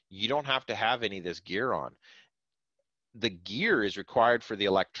 you don't have to have any of this gear on. The gear is required for the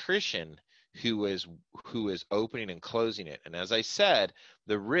electrician who is opening and closing it. And as I said,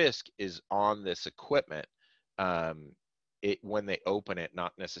 the risk is on this equipment when they open it,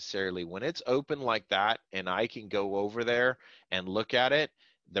 not necessarily when it's open like that. And I can go over there and look at it.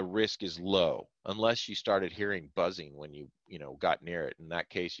 the risk is low unless you started hearing buzzing when you got near it. In that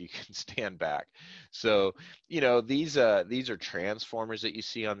case, you can stand back. So these are transformers that you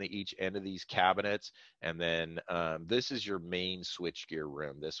see on the each end of these cabinets, and then this is your main switchgear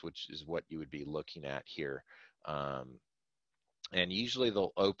room. This which is what you would be looking at here. um, and usually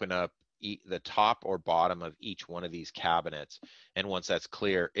they'll open up the top or bottom of each one of these cabinets, and once that's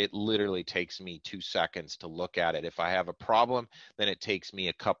clear, it literally takes me 2 seconds to look at it. If I have a problem, then it takes me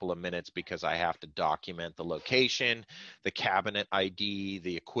a couple of minutes because I have to document the location, the cabinet ID,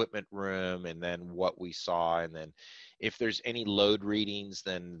 the equipment room, and then what we saw. And then if there's any load readings,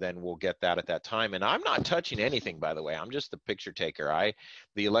 then we'll get that at that time. And I'm not touching anything, by the way. I'm just the picture taker.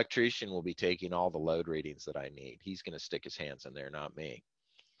 The electrician will be taking all the load readings that I need. He's going to stick his hands in there, not me.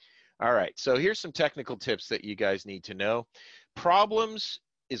 All right, so here's some technical tips that you guys need to know. Problems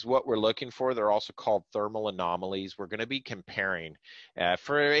is what we're looking for. They're also called thermal anomalies. We're going to be comparing.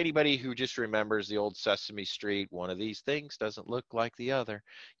 For anybody who just remembers the old Sesame Street, one of these things doesn't look like the other,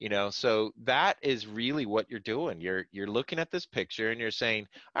 so that is really what you're doing. You're looking at this picture and you're saying,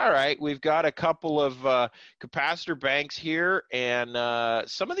 all right, we've got a couple of capacitor banks here, and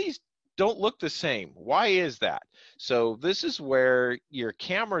some of these don't look the same. Why is that? So this is where your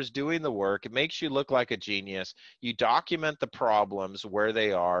camera is doing the work. It makes you look like a genius. You document the problems where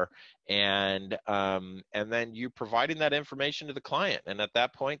they are, and then you're providing that information to the client. And at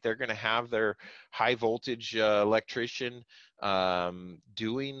that point, they're going to have their high voltage electrician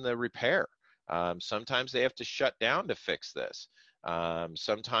doing the repair. Sometimes they have to shut down to fix this.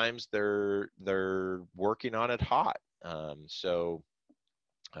 Sometimes they're working on it hot.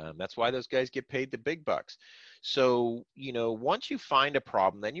 That's why those guys get paid the big bucks. So, once you find a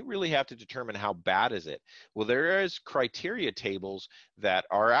problem, then you really have to determine how bad is it. Well, there is criteria tables that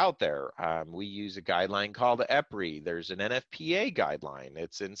are out there. We use a guideline called EPRI. There's an NFPA guideline.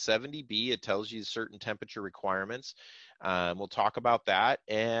 It's in 70B. It tells you certain temperature requirements. We'll talk about that.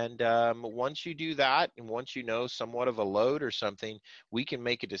 And once you do that, and once you know somewhat of a load or something, we can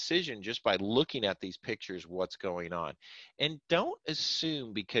make a decision just by looking at these pictures what's going on. And don't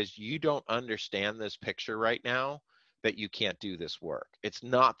assume because you don't understand this picture right now that you can't do this work. It's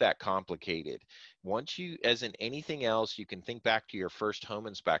not that complicated. Once you, as in anything else, you can think back to your first home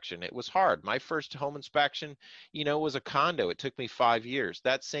inspection. It was hard. My first home inspection, was a condo. It took me 5 years.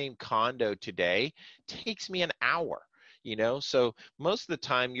 That same condo today takes me an hour. So most of the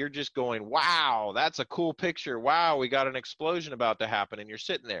time you're just going, wow, that's a cool picture. Wow, we got an explosion about to happen, and you're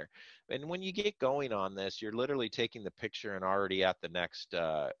sitting there. And when you get going on this, you're literally taking the picture and already at the next,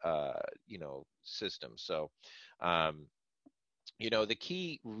 system. So, the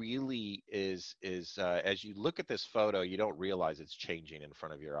key really is as you look at this photo, you don't realize it's changing in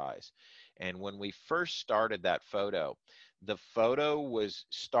front of your eyes. And when we first started that photo, the photo was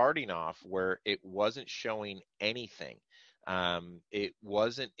starting off where it wasn't showing anything. It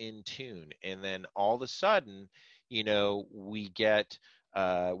wasn't in tune. And then all of a sudden, we get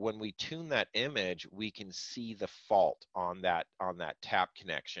when we tune that image, we can see the fault on that tap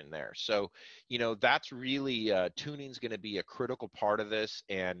connection there. So, that's really tuning is going to be a critical part of this,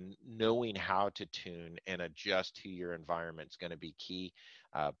 and knowing how to tune and adjust to your environment is going to be key.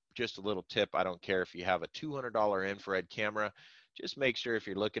 Just a little tip: I don't care if you have a $200 infrared camera. Just make sure if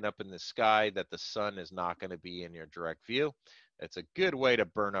you're looking up in the sky that the sun is not going to be in your direct view. It's a good way to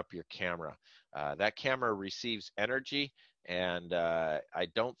burn up your camera. That camera receives energy, and I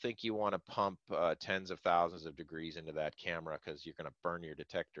don't think you want to pump tens of thousands of degrees into that camera because you're going to burn your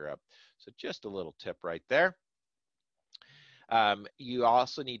detector up. So just a little tip right there. You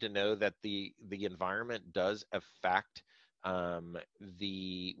also need to know that the environment does affect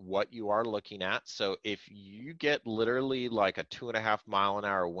what you are looking at. So if you get literally like a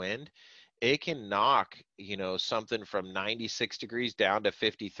 2.5-mile-an-hour wind, it can knock something from 96 degrees down to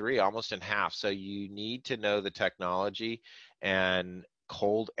 53, almost in half. So you need to know the technology and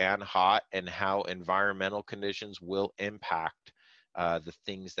cold and hot, and how environmental conditions will impact the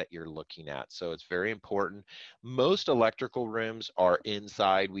things that you're looking at. So it's very important. Most electrical rooms are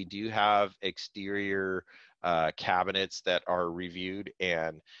inside. We do have exterior cabinets that are reviewed,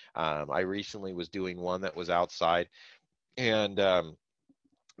 and I recently was doing one that was outside, and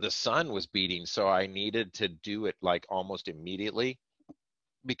the sun was beating, so I needed to do it like almost immediately,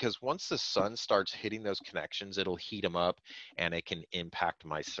 because once the sun starts hitting those connections, it'll heat them up and it can impact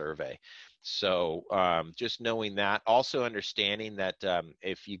my survey. So just knowing that, also understanding that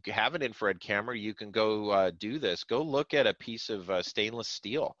if you have an infrared camera, you can go do this. Go look at a piece of stainless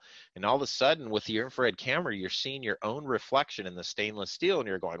steel, and all of a sudden with your infrared camera, you're seeing your own reflection in the stainless steel, and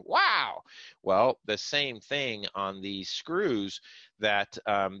you're going, wow. Well, the same thing on these screws. that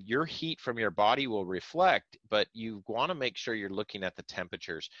your heat from your body will reflect, but you want to make sure you're looking at the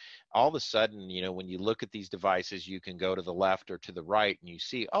temperatures. All of a sudden, you know, when you look at these devices, you can go to the left or to the right and you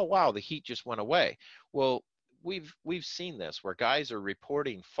see, oh, wow, the heat just went away. Well, we've seen this where guys are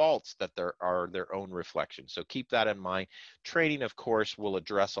reporting faults that there are their own reflections. So keep that in mind. Training, of course, will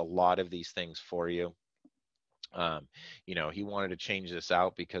address a lot of these things for you. You know, he wanted to change this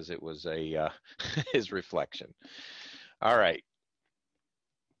out because it was a his reflection. All right.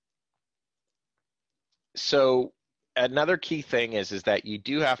 So another key thing is that you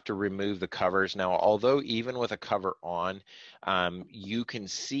do have to remove the covers. Now, although even with a cover on, you can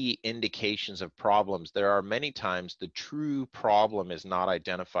see indications of problems. There are many times the true problem is not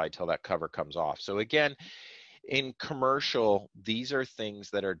identified till that cover comes off. So again, in commercial, these are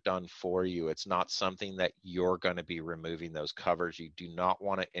things that are done for you. It's not something that you're going to be removing those covers. You do not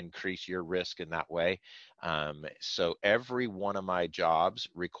want to increase your risk in that way. So every one of my jobs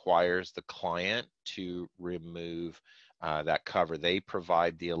requires the client to remove that cover. They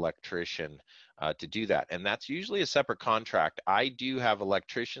provide the electrician to do that. And that's usually a separate contract. I do have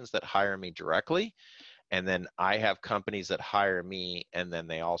electricians that hire me directly. And then I have companies that hire me, and then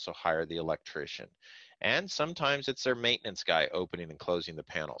they also hire the electrician. And sometimes it's their maintenance guy opening and closing the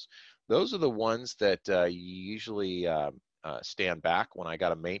panels. Those are the ones that you usually stand back. When I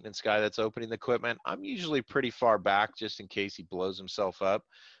got a maintenance guy that's opening the equipment, I'm usually pretty far back just in case he blows himself up.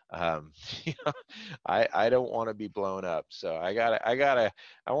 Um, you know, I don't want to be blown up, so I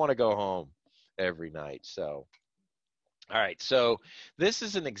want to go home every night. So. All right, so this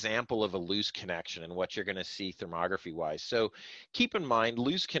is an example of a loose connection and what you're going to see thermography wise. So keep in mind,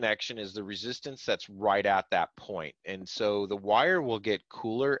 loose connection is the resistance that's right at that point. And so the wire will get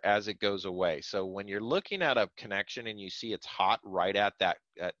cooler as it goes away. So when you're looking at a connection and you see it's hot right at that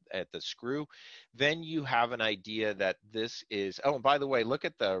at the screw, then you have an idea that this is, oh, and by the way, look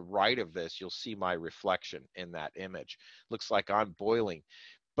at the right of this, you'll see my reflection in that image. Looks like I'm boiling.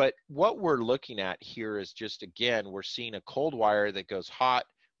 But what we're looking at here is just, again, we're seeing a cold wire that goes hot.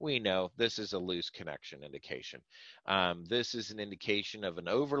 We know this is a loose connection indication. This is an indication of an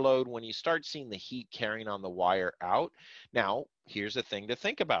overload when you start seeing the heat carrying on the wire out. Now, here's a thing to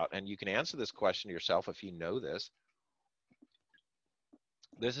think about, and you can answer this question to yourself if you know this.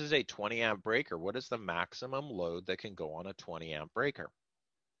 This is a 20 amp breaker. What is the maximum load that can go on a 20 amp breaker?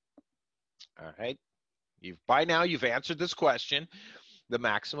 All right. By now, you've answered this question. The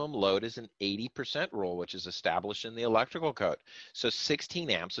maximum load is an 80% rule, which is established in the electrical code. So 16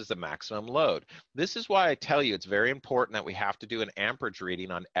 amps is the maximum load. This is why I tell you it's very important that we have to do an amperage reading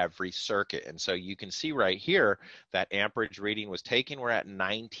on every circuit. And so you can see right here that amperage reading was taken. We're at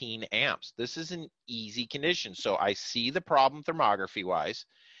 19 amps. This is an easy condition. So I see the problem thermography-wise.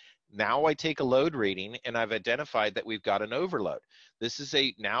 Now I take a load reading and I've identified that we've got an overload.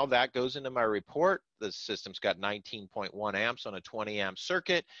 Now that goes into my report. The system's got 19.1 amps on a 20 amp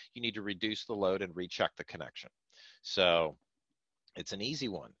circuit. You need to reduce the load and recheck the connection. So it's an easy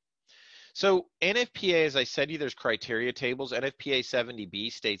one. So NFPA, as I said to you, there's criteria tables. NFPA 70B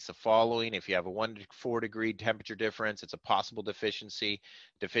states the following. If you have a 1 to 4 degree temperature difference, it's a possible deficiency.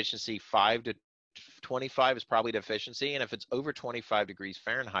 Deficiency 5 to 25 is probably deficiency, and if it's over 25 degrees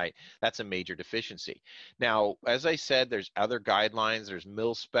Fahrenheit, that's a major deficiency. Now, as I said, there's other guidelines. There's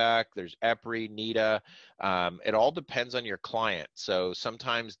mil-spec, there's EPRI, NETA. It all depends on your client. So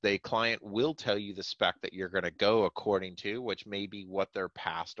sometimes the client will tell you the spec that you're going to go according to, which may be what their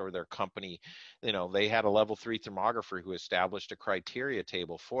past or their company, you know, they had a level 3 thermographer who established a criteria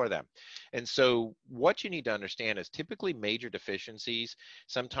table for them. And so what you need to understand is typically major deficiencies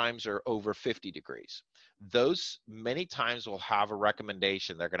sometimes are over 50 degrees. Those many times will have a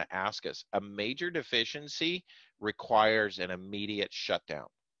recommendation. They're going to ask us, a major deficiency requires an immediate shutdown.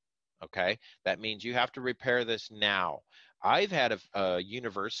 Okay, that means you have to repair this now. I've had a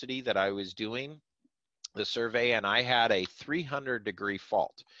university that I was doing the survey, and I had a 300-degree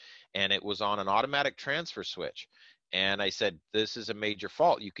fault, and it was on an automatic transfer switch. And I said, this is a major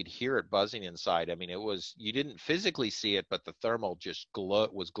fault. You could hear it buzzing inside. I mean, it was, you didn't physically see it, but the thermal just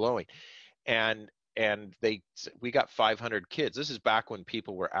was glowing. And we got 500 kids. This is back when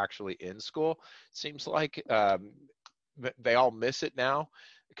people were actually in school. Seems like they all miss it now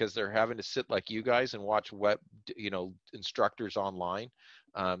because they're having to sit like you guys and watch instructors online.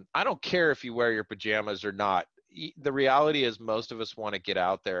 I don't care if you wear your pajamas or not. the reality is most of us want to get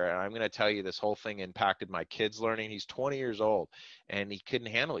out there, and I'm going to tell you, this whole thing impacted my kid's learning. He's 20 years old and he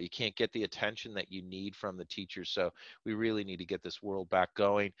couldn't handle it. You can't get the attention that you need from the teachers, so we really need to get this world back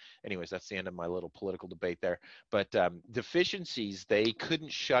going. Anyways, that's the end of my little political debate there. But deficiencies, they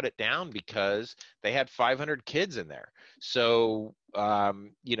couldn't shut it down because they had 500 kids in there. So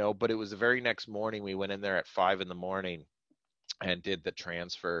you know, but it was the very next morning, we went in there at 5 in the morning and did the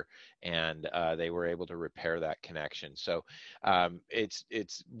transfer, and they were able to repair that connection. So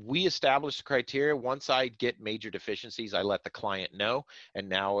we established the criteria. Once I get major deficiencies, I let the client know, and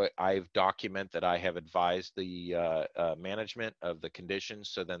now I've document that I have advised the management of the conditions,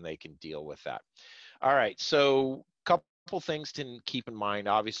 so then they can deal with that. All right, so couple things to keep in mind.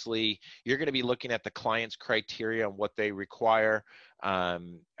 Obviously, you're going to be looking at the client's criteria and what they require.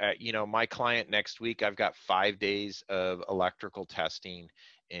 You know, my client next week, I've got 5 days of electrical testing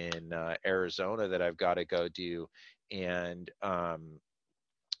in Arizona that I've got to go do, and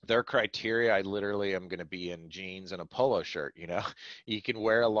their criteria, I literally am going to be in jeans and a polo shirt. You know, you can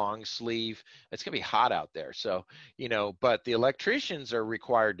wear a long sleeve. It's going to be hot out there. So, you know, but the electricians are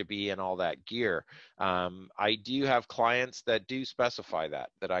required to be in all that gear. I do have clients that do specify that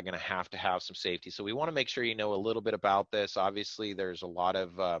I'm going to have some safety. So we want to make sure you know a little bit about this. Obviously, there's a lot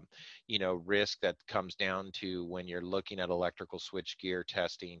of, you know, risk that comes down to when you're looking at electrical switch gear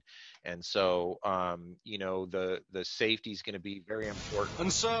testing. And so, you know, the safety is going to be very important.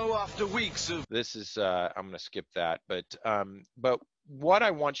 And so after weeks of This is, I'm going to skip that, but what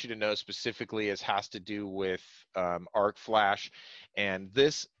I want you to know specifically is has to do with arc flash, and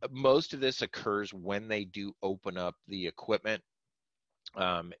most of this occurs when they do open up the equipment.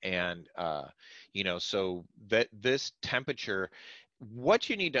 And you know, so that this temperature, what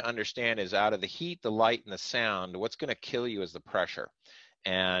you need to understand is out of the heat, the light, and the sound, what's going to kill you is the pressure.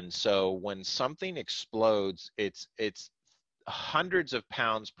 And so when something explodes, it's hundreds of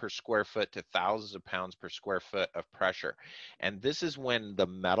pounds per square foot to thousands of pounds per square foot of pressure. And this is when the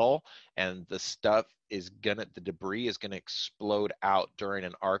metal and the stuff the debris is gonna explode out during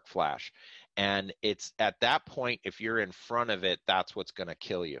an arc flash. And it's at that point, if you're in front of it, that's what's gonna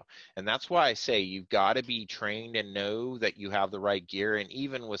kill you. And that's why I say you've got to be trained and know that you have the right gear. And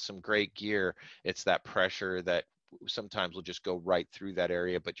even with some great gear, it's that pressure that sometimes will just go right through that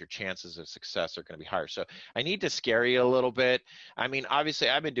area, but your chances of success are going to be higher. So I need to scare you a little bit. I mean, obviously,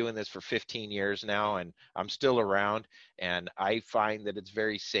 I've been doing this for 15 years now, and I'm still around, and I find that it's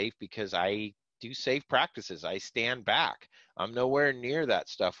very safe because I do safe practices. I stand back. I'm nowhere near that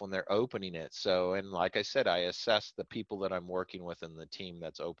stuff when they're opening it. So, and like I said, I assess the people that I'm working with and the team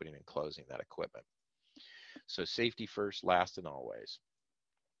that's opening and closing that equipment. So safety first, last, and always.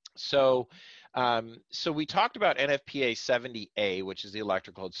 So, so we talked about NFPA 70A, which is the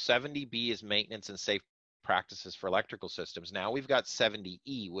electrical code. 70B is maintenance and safe practices for electrical systems. Now we've got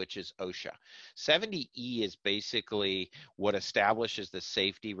 70E, which is OSHA. 70E is basically what establishes the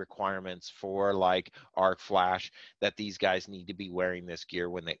safety requirements for like arc flash, that these guys need to be wearing this gear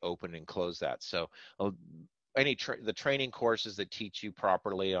when they open and close that. So the training courses that teach you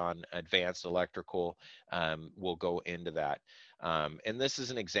properly on advanced electrical will go into that. And this is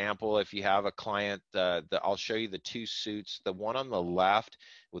an example. If you have a client, I'll show you the two suits. The one on the left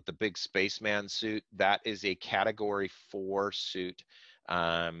with the big spaceman suit, that is a category 4 suit.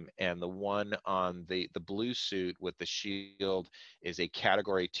 And the one on the blue suit with the shield is a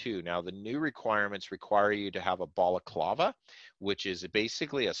category 2. Now the new requirements require you to have a balaclava, which is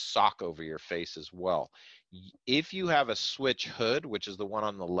basically a sock over your face as well. If you have a switch hood, which is the one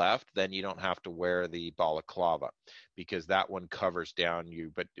on the left, then you don't have to wear the balaclava because that one covers down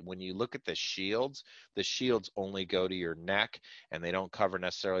you. But when you look at the shields only go to your neck and they don't cover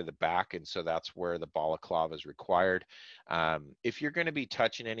necessarily the back, and so that's where the balaclava is required. If you're going to be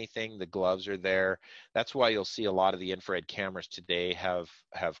touching anything, the gloves are there. That's why you'll see a lot of the infrared cameras today have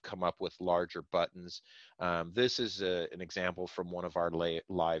come up with larger buttons. This is an example from one of our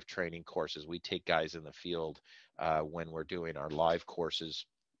live training courses. We take guys in the field when we're doing our live courses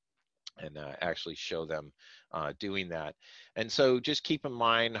and actually show them doing that. And so just keep in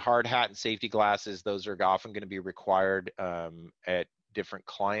mind, hard hat and safety glasses, those are often going to be required at different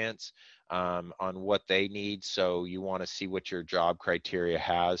clients on what they need. So you want to see what your job criteria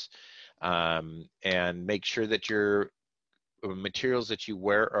has and make sure that your materials that you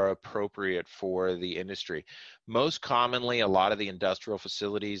wear are appropriate for the industry. Most commonly, a lot of the industrial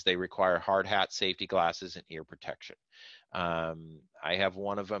facilities, they require hard hat, safety glasses, and ear protection. I have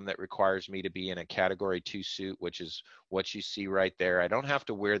one of them that requires me to be in a category 2 suit, which is what you see right there. I don't have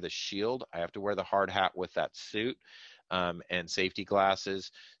to wear the shield. I have to wear the hard hat with that suit. and safety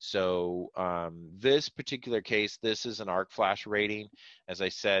glasses. So this particular case, this is an arc flash rating. As I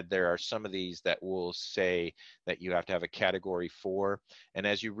said, there are some of these that will say that you have to have a category 4. And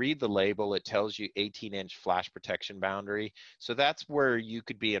as you read the label, it tells you 18-inch flash protection boundary. So that's where you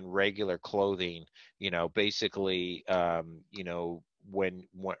could be in regular clothing, basically, or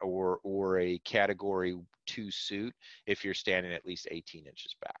a category 2 suit if you're standing at least 18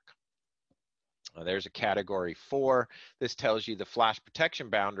 inches back. There's a category 4. This tells you the flash protection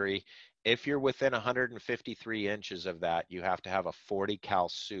boundary. If you're within 153 inches of that, you have to have a 40 cal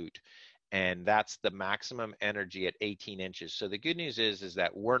suit, and that's the maximum energy at 18 inches. So the good news is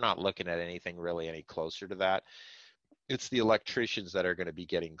that we're not looking at anything really any closer to that. It's the electricians that are going to be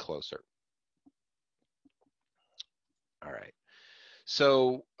getting closer. All right.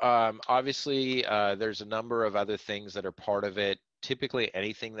 So obviously, there's a number of other things that are part of it. Typically,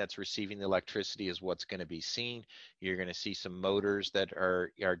 anything that's receiving the electricity is what's going to be seen. You're going to see some motors that are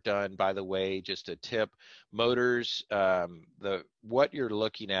done. By the way, just a tip: motors. What you're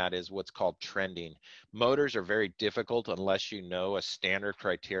looking at is what's called trending. Motors are very difficult unless you know a standard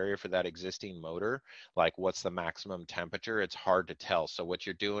criteria for that existing motor, like what's the maximum temperature. It's hard to tell. So what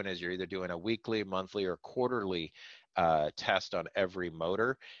you're doing is you're either doing a weekly, monthly, or quarterly test on every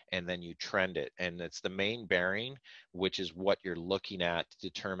motor, and then you trend it. And it's the main bearing, which is what you're looking at to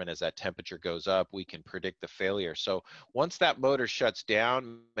determine as that temperature goes up, we can predict the failure. So once that motor shuts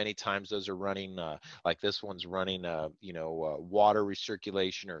down, many times those are running, like this one's running, water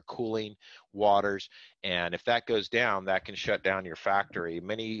recirculation or cooling waters. And if that goes down, that can shut down your factory.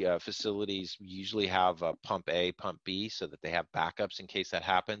 Many facilities usually have pump A, pump B, so that they have backups in case that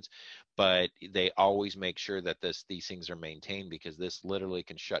happens. But they always make sure that these things are maintained, because this literally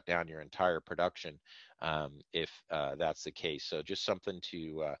can shut down your entire production if that's the case. So just something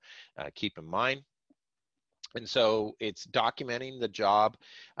to keep in mind. And so it's documenting the job.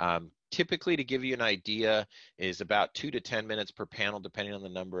 Typically, to give you an idea, is about 2 to 10 minutes per panel, depending on the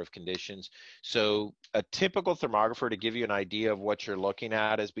number of conditions. So a typical thermographer, to give you an idea of what you're looking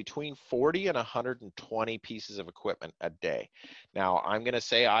at, is between 40 and 120 pieces of equipment a day. Now, I'm going to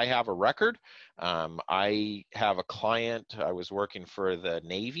say I have a record. I have a client, I was working for the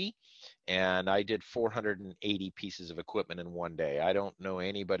Navy, and I did 480 pieces of equipment in one day. I don't know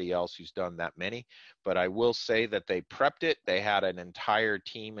anybody else who's done that many, but I will say that they prepped it. They had an entire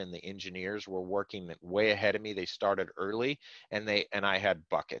team, and the engineers were working way ahead of me. They started early, and I had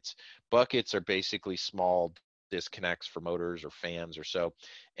buckets. Buckets are basically small disconnects for motors or fans or so,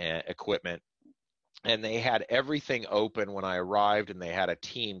 equipment. And they had everything open when I arrived, and they had a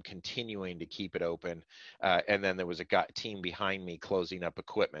team continuing to keep it open. And then there was a team behind me closing up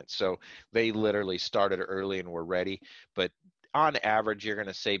equipment. So they literally started early and were ready. But on average, you're going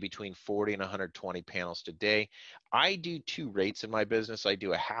to say between 40 and 120 panels a day. I do 2 rates in my business. I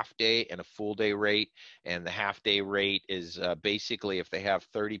do a half day and a full day rate. And the half day rate is basically if they have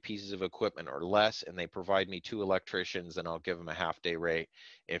 30 pieces of equipment or less and they provide me 2 electricians, then I'll give them a half day rate.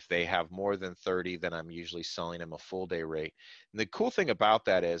 If they have more than 30, then I'm usually selling them a full day rate. And the cool thing about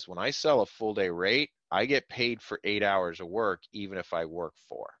that is when I sell a full day rate, I get paid for 8 hours of work, even if I work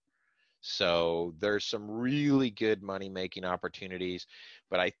 4. So there's some really good money making opportunities,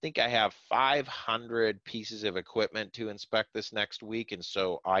 but I think I have 500 pieces of equipment to inspect this next week. And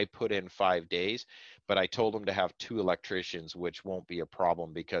so I put in 5 days, but I told them to have 2 electricians, which won't be a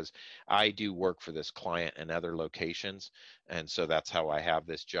problem because I do work for this client in other locations. And so that's how I have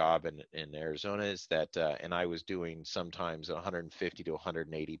this job in Arizona, is that, and I was doing sometimes 150 to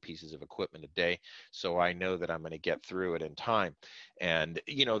 180 pieces of equipment a day. So I know that I'm going to get through it in time. And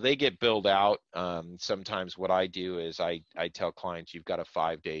they get billed out. Sometimes what I do is I tell clients, you've got a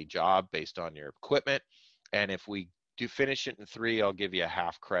 5-day job based on your equipment, and if we do finish it in 3, I'll give you a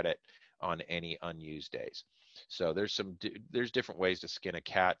half credit on any unused days. So there's different ways to skin a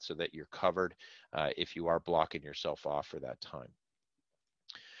cat so that you're covered if you are blocking yourself off for that time.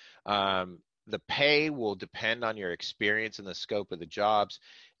 The pay will depend on your experience and the scope of the jobs.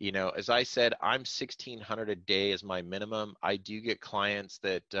 As I said, I'm 1,600 a day as my minimum. I do get clients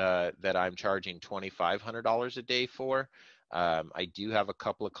that I'm charging $2,500 a day for. I do have a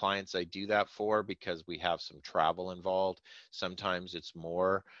couple of clients I do that for because we have some travel involved. Sometimes it's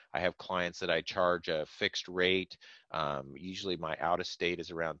more. I have clients that I charge a fixed rate. Usually my out of state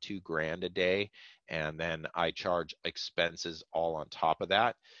is around $2,000 a day, and then I charge expenses all on top of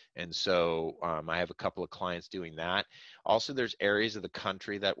that. And so I have a couple of clients doing that. Also, there's areas of the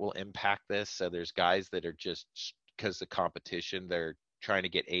country that will impact this. So there's guys that are just, because of competition, they're trying to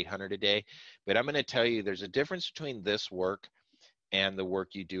get 800 a day. But I'm going to tell you, there's a difference between this work and the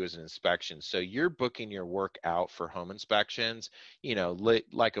work you do as an inspection. So you're booking your work out for home inspections,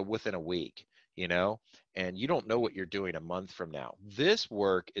 like within a week, and you don't know what you're doing a month from now. This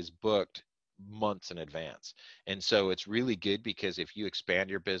work is booked months in advance. And so it's really good because if you expand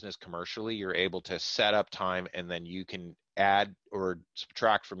your business commercially, you're able to set up time and then you can add or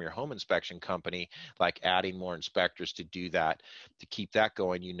subtract from your home inspection company, like adding more inspectors to do that, to keep that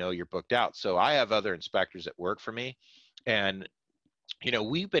going. You're booked out. So I have other inspectors that work for me, and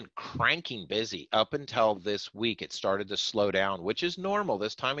we've been cranking busy up until this week. It started to slow down, which is normal.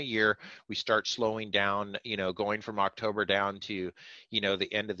 This time of year, we start slowing down, going from October down to,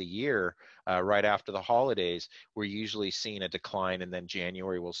 the end of the year, right after the holidays. We're usually seeing a decline, and then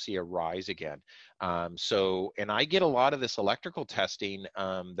January we'll see a rise again. And I get a lot of this electrical testing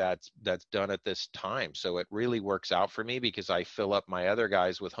that's done at this time. So it really works out for me because I fill up my other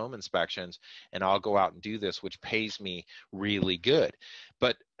guys with home inspections, and I'll go out and do this, which pays me really good.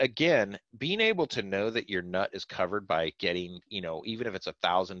 But again, being able to know that your nut is covered by getting, even if it's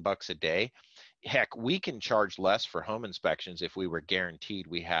 $1,000 a day, heck, we can charge less for home inspections if we were guaranteed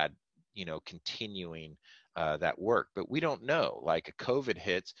we had, continuing that work. But we don't know. Like a COVID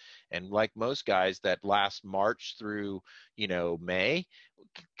hits, and like most guys, that last March through, May,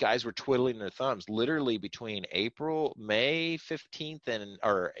 guys were twiddling their thumbs literally between May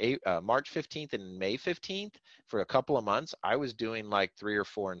 15th March 15th and May 15th. For a couple of months, I was doing like 3 or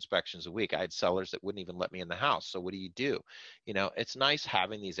 4 inspections a week. I had sellers that wouldn't even let me in the house. So what do? It's nice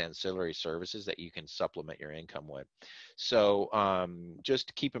having these ancillary services that you can supplement your income with. So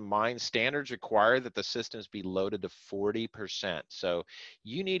just keep in mind, standards require that the systems be loaded to 40%. So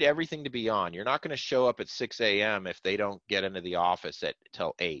you need everything to be on. You're not going to show up at 6 a.m. if they don't get into the office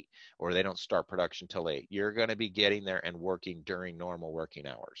till 8, or they don't start production till 8. You're going to be getting there and working during normal working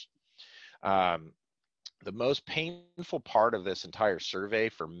hours. The most painful part of this entire survey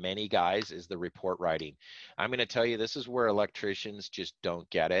for many guys is the report writing. I'm going to tell you, this is where electricians just don't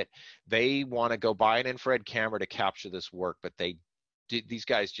get it. They want to go buy an infrared camera to capture this work, but these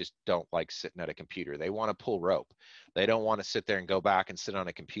guys just don't like sitting at a computer. They want to pull rope. They don't want to sit there and go back and sit on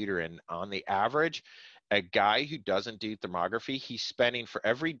a computer. And on the average, a guy who doesn't do thermography, he's spending, for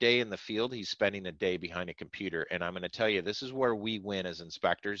every day in the field, he's spending a day behind a computer. And I'm going to tell you, this is where we win as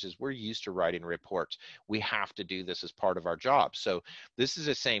inspectors, is we're used to writing reports. We have to do this as part of our job. So this is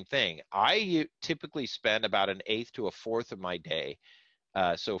the same thing. I typically spend about an eighth to a fourth of my day.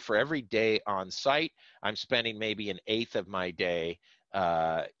 So for every day on site, I'm spending maybe an eighth of my day,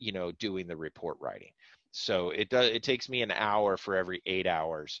 doing the report writing. So it takes me an hour for every 8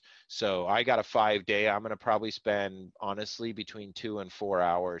 hours. So I got a 5-day. I'm going to probably spend, honestly, between 2 and 4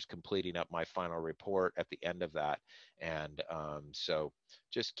 hours completing up my final report at the end of that. And so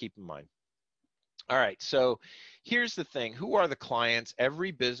just keep in mind. All right, so here's the thing. Who are the clients?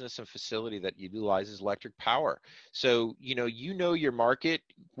 Every business and facility that utilizes electric power. So, your market.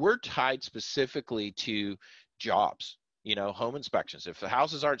 We're tied specifically to jobs, home inspections. If the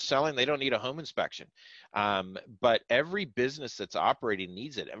houses aren't selling, they don't need a home inspection. But every business that's operating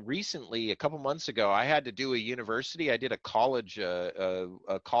needs it. And recently, a couple months ago, I had to do a university. I did a college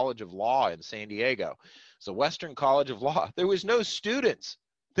of law in San Diego. So Western College of Law. There was no students.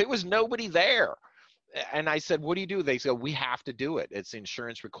 There was nobody there. And I said, what do you do? They said, we have to do it. It's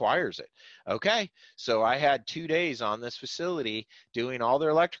insurance requires it. Okay. So I had 2 days on this facility doing all their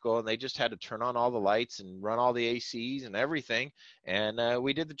electrical, and they just had to turn on all the lights and run all the ACs and everything. And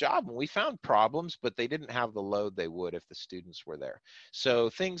we did the job, and we found problems, but they didn't have the load they would if the students were there. So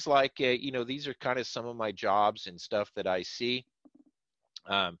things like, these are kind of some of my jobs and stuff that I see.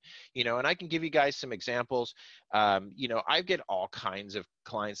 And I can give you guys some examples. I get all kinds of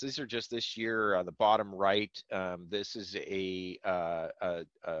clients. These are just this year on the bottom right. This is a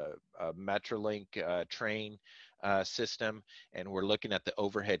Metrolink train system, and we're looking at the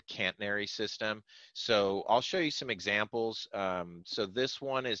overhead catenary system. So I'll show you some examples. So this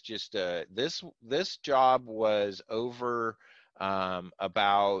one is just this job was over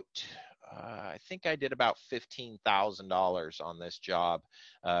about I think I did about $15,000 on this job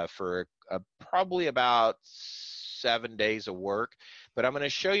for probably about 7 days of work. But I'm going to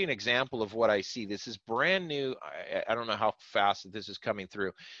show you an example of what I see. This is brand new. I don't know how fast this is coming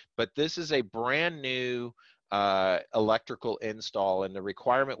through, but this is a brand new electrical install, and the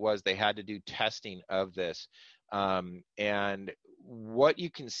requirement was they had to do testing of this. And what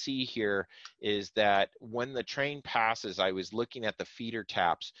you can see here is that when the train passes, I was looking at the feeder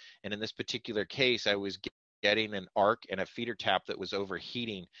taps, and in this particular case, I was getting an arc and a feeder tap that was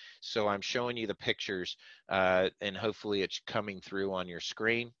overheating. So I'm showing you the pictures, and hopefully it's coming through on your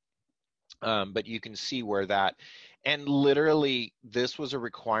screen. But you can see where that, And literally, this was a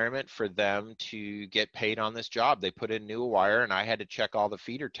requirement for them to get paid on this job. They put in new wire, and I had to check all the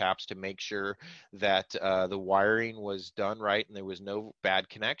feeder taps to make sure that the wiring was done right and there was no bad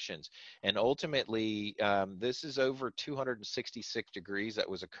connections. And ultimately, this is over 266 degrees that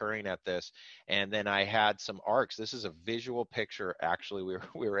was occurring at this. And then I had some arcs. This is a visual picture. Actually,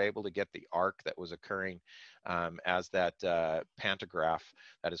 we were able to get the arc that was occurring as that pantograph.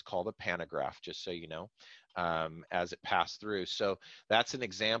 That is called a pantograph, just so you know, as it passed through. So that's an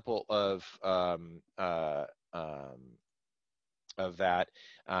example of that.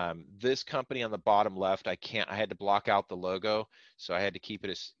 This company on the bottom left, I had to block out the logo. So I had to keep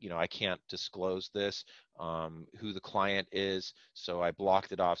it as, I can't disclose this, who the client is. So I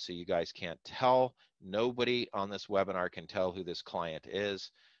blocked it off so you guys can't tell. Nobody on this webinar can tell who this client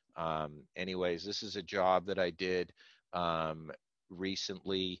is. Anyways, this is a job that I did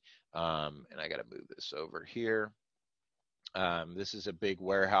recently. And I got to move this over here. This is a big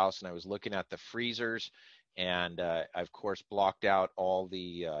warehouse, and I was looking at the freezers, and I, of course, blocked out all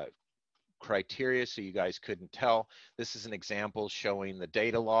the criteria so you guys couldn't tell. This is an example showing the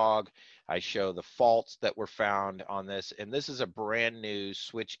data log. I show the faults that were found on this, and this is a brand new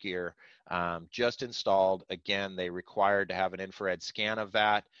switchgear just installed. Again, they required to have an infrared scan of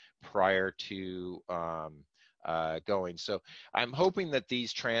that prior to going. So I'm hoping that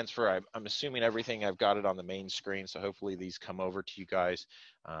these transfer. I'm assuming everything, I've got it on the main screen, so hopefully these come over to you guys.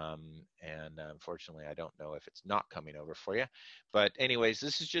 And unfortunately, I don't know if it's not coming over for you. But anyways,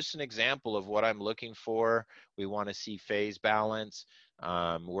 this is just an example of what I'm looking for. We want to see phase balance.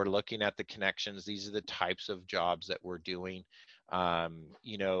 We're looking at the connections. These are the types of jobs that we're doing.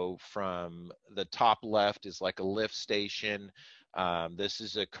 From the top left is like a lift station. This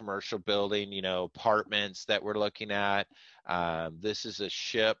is a commercial building, apartments that we're looking at. This is a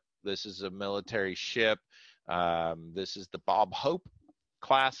ship. This is a military ship. This is the Bob Hope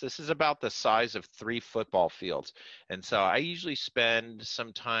class. This is about the size of 3 football fields. And so I usually spend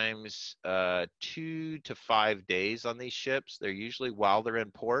sometimes 2 to 5 days on these ships. They're usually while they're in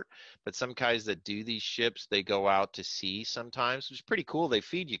port, but some guys that do these ships, they go out to sea sometimes, which is pretty cool. They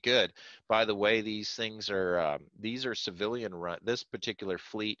feed you good. By the way, these are civilian run. This particular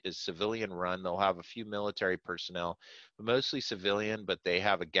fleet is civilian run. They'll have a few military personnel, but mostly civilian, but they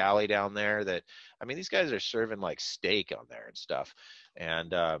have a galley down there that, I mean, these guys are serving like steak on there and stuff.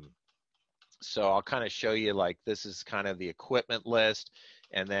 And so I'll kind of show you, like, this is kind of the equipment list,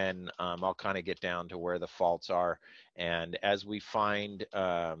 and then I'll kind of get down to where the faults are. And as we find,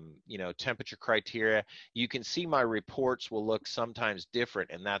 temperature criteria, you can see my reports will look sometimes different,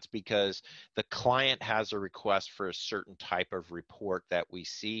 and that's because the client has a request for a certain type of report that we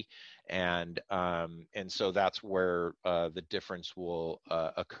see, and so that's where the difference will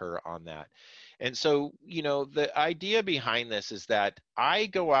occur on that. And so, the idea behind this is that I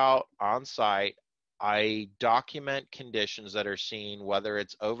go out on site, I document conditions that are seen, whether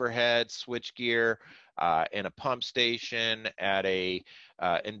it's overhead, switchgear, in a pump station, at a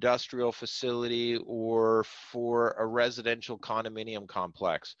industrial facility, or for a residential condominium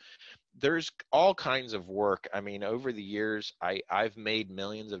complex. There's all kinds of work. I mean, over the years, I've made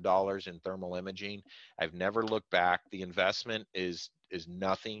millions of dollars in thermal imaging. I've never looked back. The investment is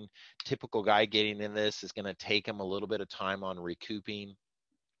nothing. Typical guy getting in this is going to take him a little bit of time on recouping.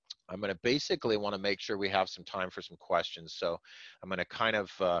 I'm going to basically want to make sure we have some time for some questions. So I'm going to kind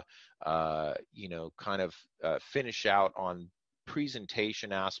of, finish out on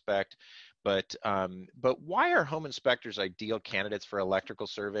presentation aspect. But why are home inspectors ideal candidates for electrical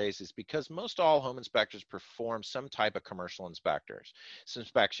surveys is because most all home inspectors perform some type of commercial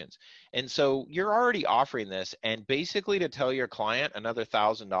inspections. And so you're already offering this, and basically to tell your client another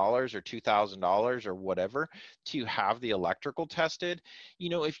 $1,000 or $2,000 or whatever to have the electrical tested.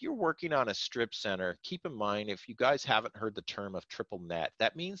 If you're working on a strip center, keep in mind, if you guys haven't heard the term of triple net,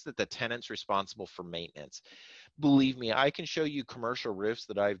 that means that the tenant's responsible for maintenance. Believe me, I can show you commercial roofs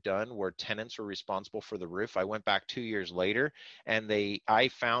that I've done where tenants were responsible for the roof. I went back 2 years later, and I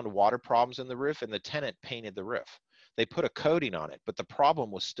found water problems in the roof, and the tenant painted the roof. They put a coating on it, but the problem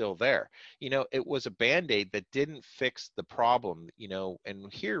was still there. It was a Band-Aid that didn't fix the problem,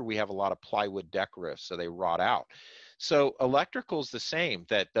 and here we have a lot of plywood deck roofs, so they rot out. So electrical is the same,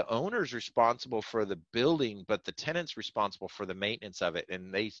 that the owner's responsible for the building, but the tenant's responsible for the maintenance of it.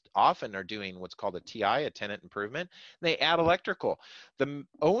 And they often are doing what's called a TI, a tenant improvement. They add electrical. The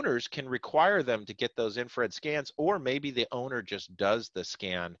owners can require them to get those infrared scans, or maybe the owner just does the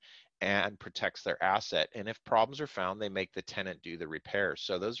scan and protects their asset. And if problems are found, they make the tenant do the repairs.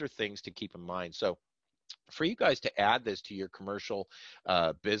 So those are things to keep in mind. So for you guys to add this to your commercial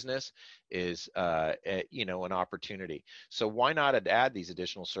business is an opportunity. So why not add these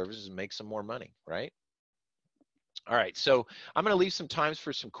additional services and make some more money, right? All right, so I'm going to leave some times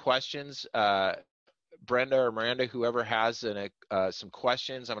for some questions. Brenda or Miranda, whoever has some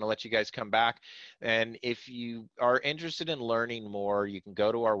questions, I'm going to let you guys come back. And if you are interested in learning more, you can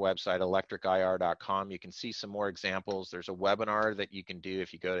go to our website, electricir.com. You can see some more examples. There's a webinar that you can do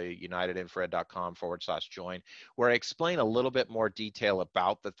if you go to unitedinfrared.com/join, where I explain a little bit more detail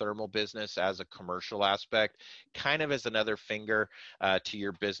about the thermal business as a commercial aspect, kind of as another finger to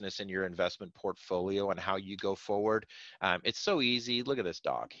your business and your investment portfolio and how you go forward. It's so easy. Look at this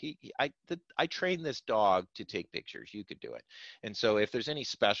dog. I trained this dog to take pictures. You could do it. And so if there's any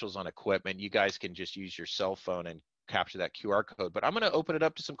specials on equipment, you guys can just use your cell phone and capture that QR code. But I'm going to open it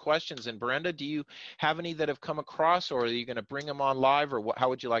up to some questions. And Brenda, do you have any that have come across, or are you going to bring them on live, or how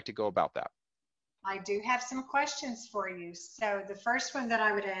would you like to go about that? I do have some questions for you. So the first one that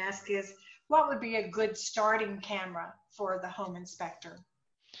I would ask is, what would be a good starting camera for the home inspector?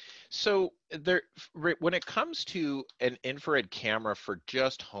 So when it comes to an infrared camera for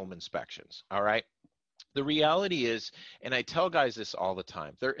just home inspections, all right, the reality is, and I tell guys this all the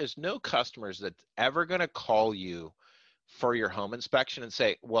time, there is no customers that's ever going to call you for your home inspection and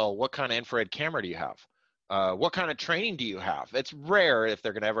say, well, what kind of infrared camera do you have? What kind of training do you have? It's rare if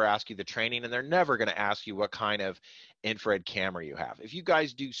they're going to ever ask you the training, and they're never going to ask you what kind of infrared camera you have. If you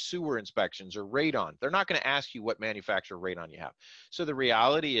guys do sewer inspections or radon, they're not going to ask you what manufacturer radon you have. So the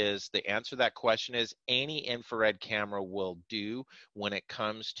reality is, the answer to that question is any infrared camera will do when it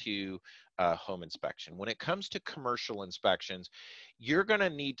comes to home inspection. When it comes to commercial inspections, you're going to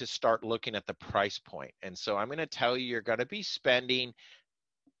need to start looking at the price point. And so I'm going to tell you, you're going to be spending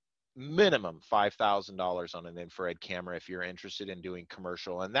minimum $5,000 on an infrared camera if you're interested in doing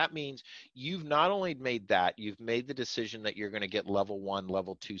commercial. And that means you've not only made that, you've made the decision that you're going to get level 1,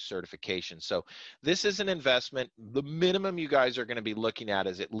 level 2 certification. So this is an investment. The minimum you guys are going to be looking at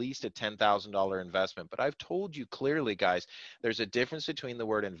is at least a $10,000 investment. But I've told you clearly, guys, there's a difference between the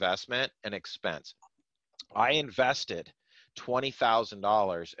word investment and expense. I invested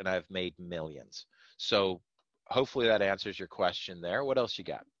 $20,000 and I've made millions. So hopefully that answers your question there. What else you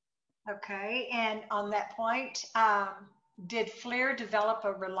got? Okay, and on that point, did FLIR develop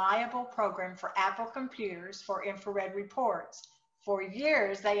a reliable program for Apple computers for infrared reports? For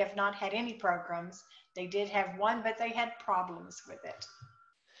years, they have not had any programs. They did have one, but they had problems with it.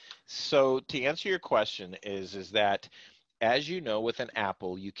 So to answer your question is that, as you know, with an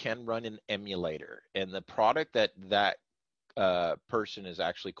Apple, you can run an emulator, and the product that person is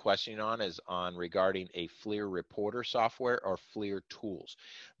actually questioning on is on regarding a FLIR reporter software or FLIR tools.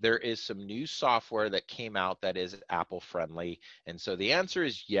 There is some new software that came out that is Apple friendly. And so the answer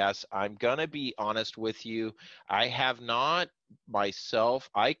is yes. I'm going to be honest with you. I have not myself.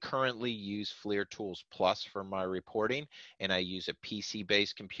 I currently use FLIR Tools Plus for my reporting, and I use a PC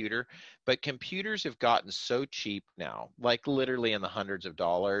based computer. But computers have gotten so cheap now, like literally in the hundreds of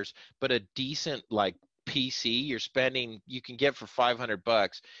dollars, but a decent PC you can get for 500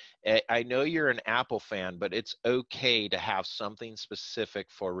 bucks. I know you're an Apple fan, but it's okay to have something specific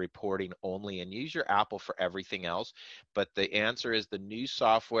for reporting only and use your Apple for everything else. But the answer is the new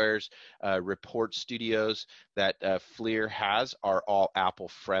softwares, report studios that FLIR has are all Apple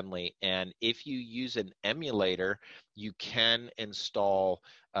friendly. And if you use an emulator, you can install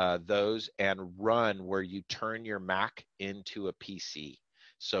those and run where you turn your Mac into a PC.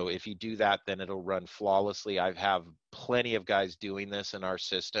 So if you do that, then it'll run flawlessly. I have plenty of guys doing this in our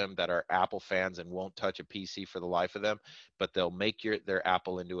system that are Apple fans and won't touch a PC for the life of them, but they'll make their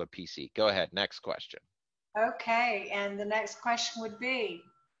Apple into a PC. Go ahead, next question. Okay, and the next question would be,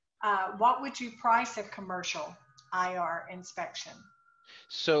 what would you price a commercial IR inspection?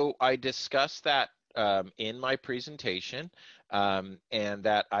 So I discussed that in my presentation, and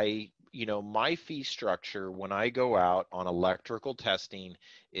that my fee structure when I go out on electrical testing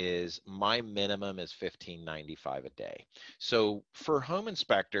is my minimum is $15.95 a day. So for home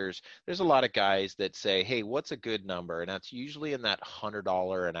inspectors, there's a lot of guys that say, hey, what's a good number? And that's usually in that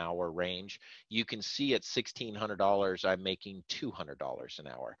 $100 an hour range. You can see at $1,600, I'm making $200 an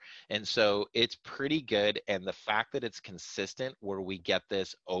hour. And so it's pretty good. And the fact that it's consistent where we get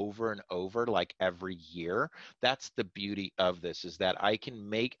this over and over like every year, that's the beauty of this, is that I've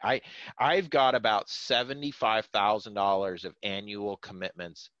got about $75,000 of annual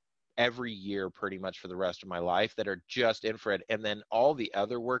commitments every year pretty much for the rest of my life that are just infrared. And then all the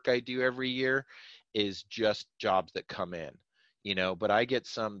other work I do every year is just jobs that come in. but I get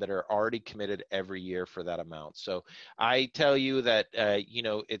some that are already committed every year for that amount. So I tell you that,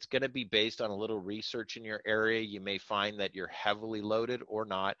 it's going to be based on a little research in your area. You may find that you're heavily loaded or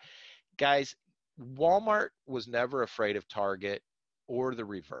not. Guys, Walmart was never afraid of Target or the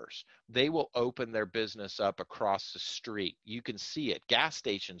reverse. They will open their business up across the street. You can see it. Gas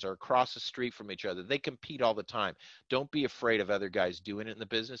stations are across the street from each other. They compete all the time. Don't be afraid of other guys doing it in the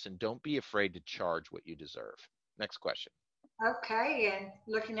business, and don't be afraid to charge what you deserve. Next question. Okay, and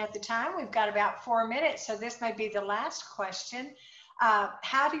looking at the time, we've got about 4 minutes, so this may be the last question.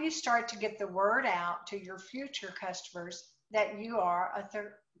 How do you start to get the word out to your future customers that you are a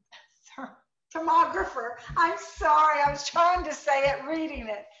thermographer? I'm sorry, I was trying to say it, reading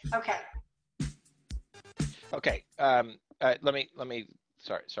it. Okay. Okay. Let me.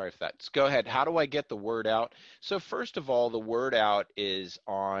 Sorry for that. Let's go ahead. How do I get the word out? So first of all, the word out is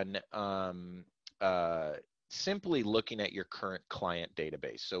on uh, simply looking at your current client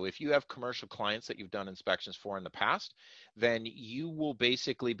database. So if you have commercial clients that you've done inspections for in the past, then you will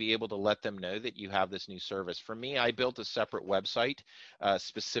basically be able to let them know that you have this new service. For me, I built a separate website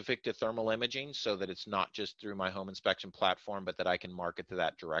specific to thermal imaging so that it's not just through my home inspection platform, but that I can market to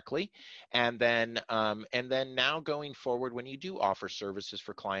that directly. And then now going forward, when you do offer services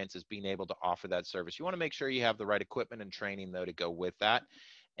for clients, is being able to offer that service. You want to make sure you have the right equipment and training though to go with that.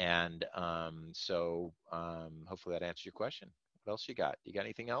 And hopefully that answers your question. What else you got? You got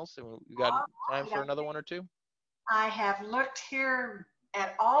anything else? And we got All time for right. another one or two? I have looked here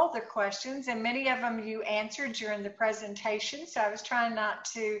at all the questions, and many of them you answered during the presentation, so I was trying not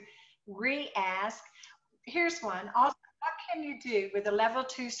to re-ask. Here's one. Also, what can you do with a level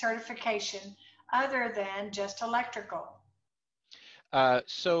 2 certification other than just electrical?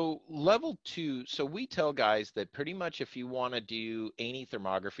 So level two, so we tell guys that pretty much if you want to do any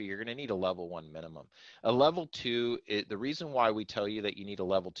thermography, you're going to need a level one minimum. A level two, the reason why we tell you that you need a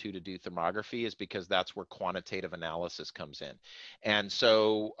level two to do thermography is because that's where quantitative analysis comes in. And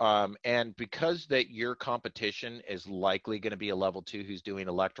because that your competition is likely going to be a level two who's doing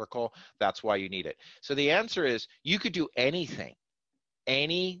electrical, that's why you need it. So the answer is you could do anything,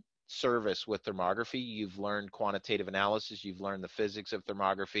 any service with thermography. You've learned quantitative analysis, you've learned the physics of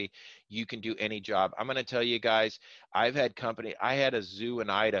thermography, you can do any job. I'm going to tell you guys, I had a zoo in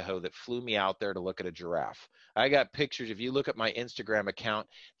Idaho that flew me out there to look at a giraffe. I got pictures. If you look at my Instagram account,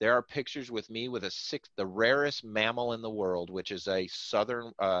 there are pictures with me with the rarest mammal in the world, which is a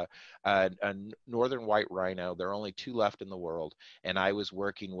northern white rhino. There are only two left in the world, and I was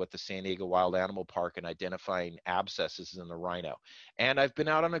working with the San Diego Wild Animal Park and identifying abscesses in the rhino. And I've been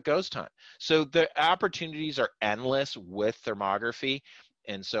out on a ghost hunt. So the opportunities are endless with thermography.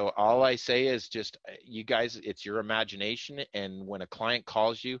 And so all I say is just, you guys, it's your imagination. And when a client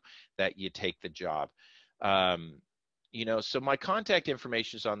calls you, that you take the job. So my contact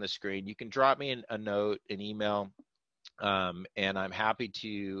information is on the screen. You can drop me a note, an email, and I'm happy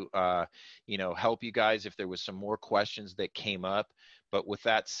to, help you guys if there was some more questions that came up. But with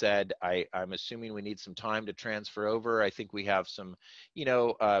that said, I'm assuming we need some time to transfer over. I think we have some,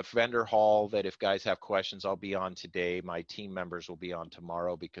 vendor hall that if guys have questions, I'll be on today. My team members will be on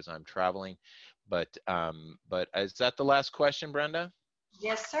tomorrow because I'm traveling. But is that the last question, Brenda?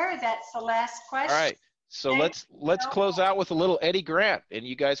 Yes, sir. That's the last All question. right. So Thank let's you so close out with a little Eddie Grant, and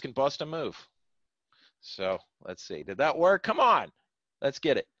you guys can bust a move. So let's see. Did that work? Come on. Let's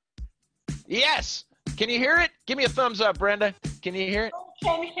get it. Yes. Can you hear it? Give me a thumbs up, Brenda. Can you hear it? much.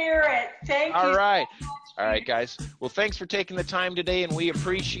 Can hear it. Thank All you so right. much All for your right, guys. Well, thanks for taking the time today, and we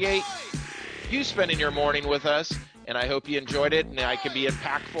appreciate you spending your morning with us. And I hope you enjoyed it and I can be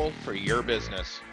impactful for your business.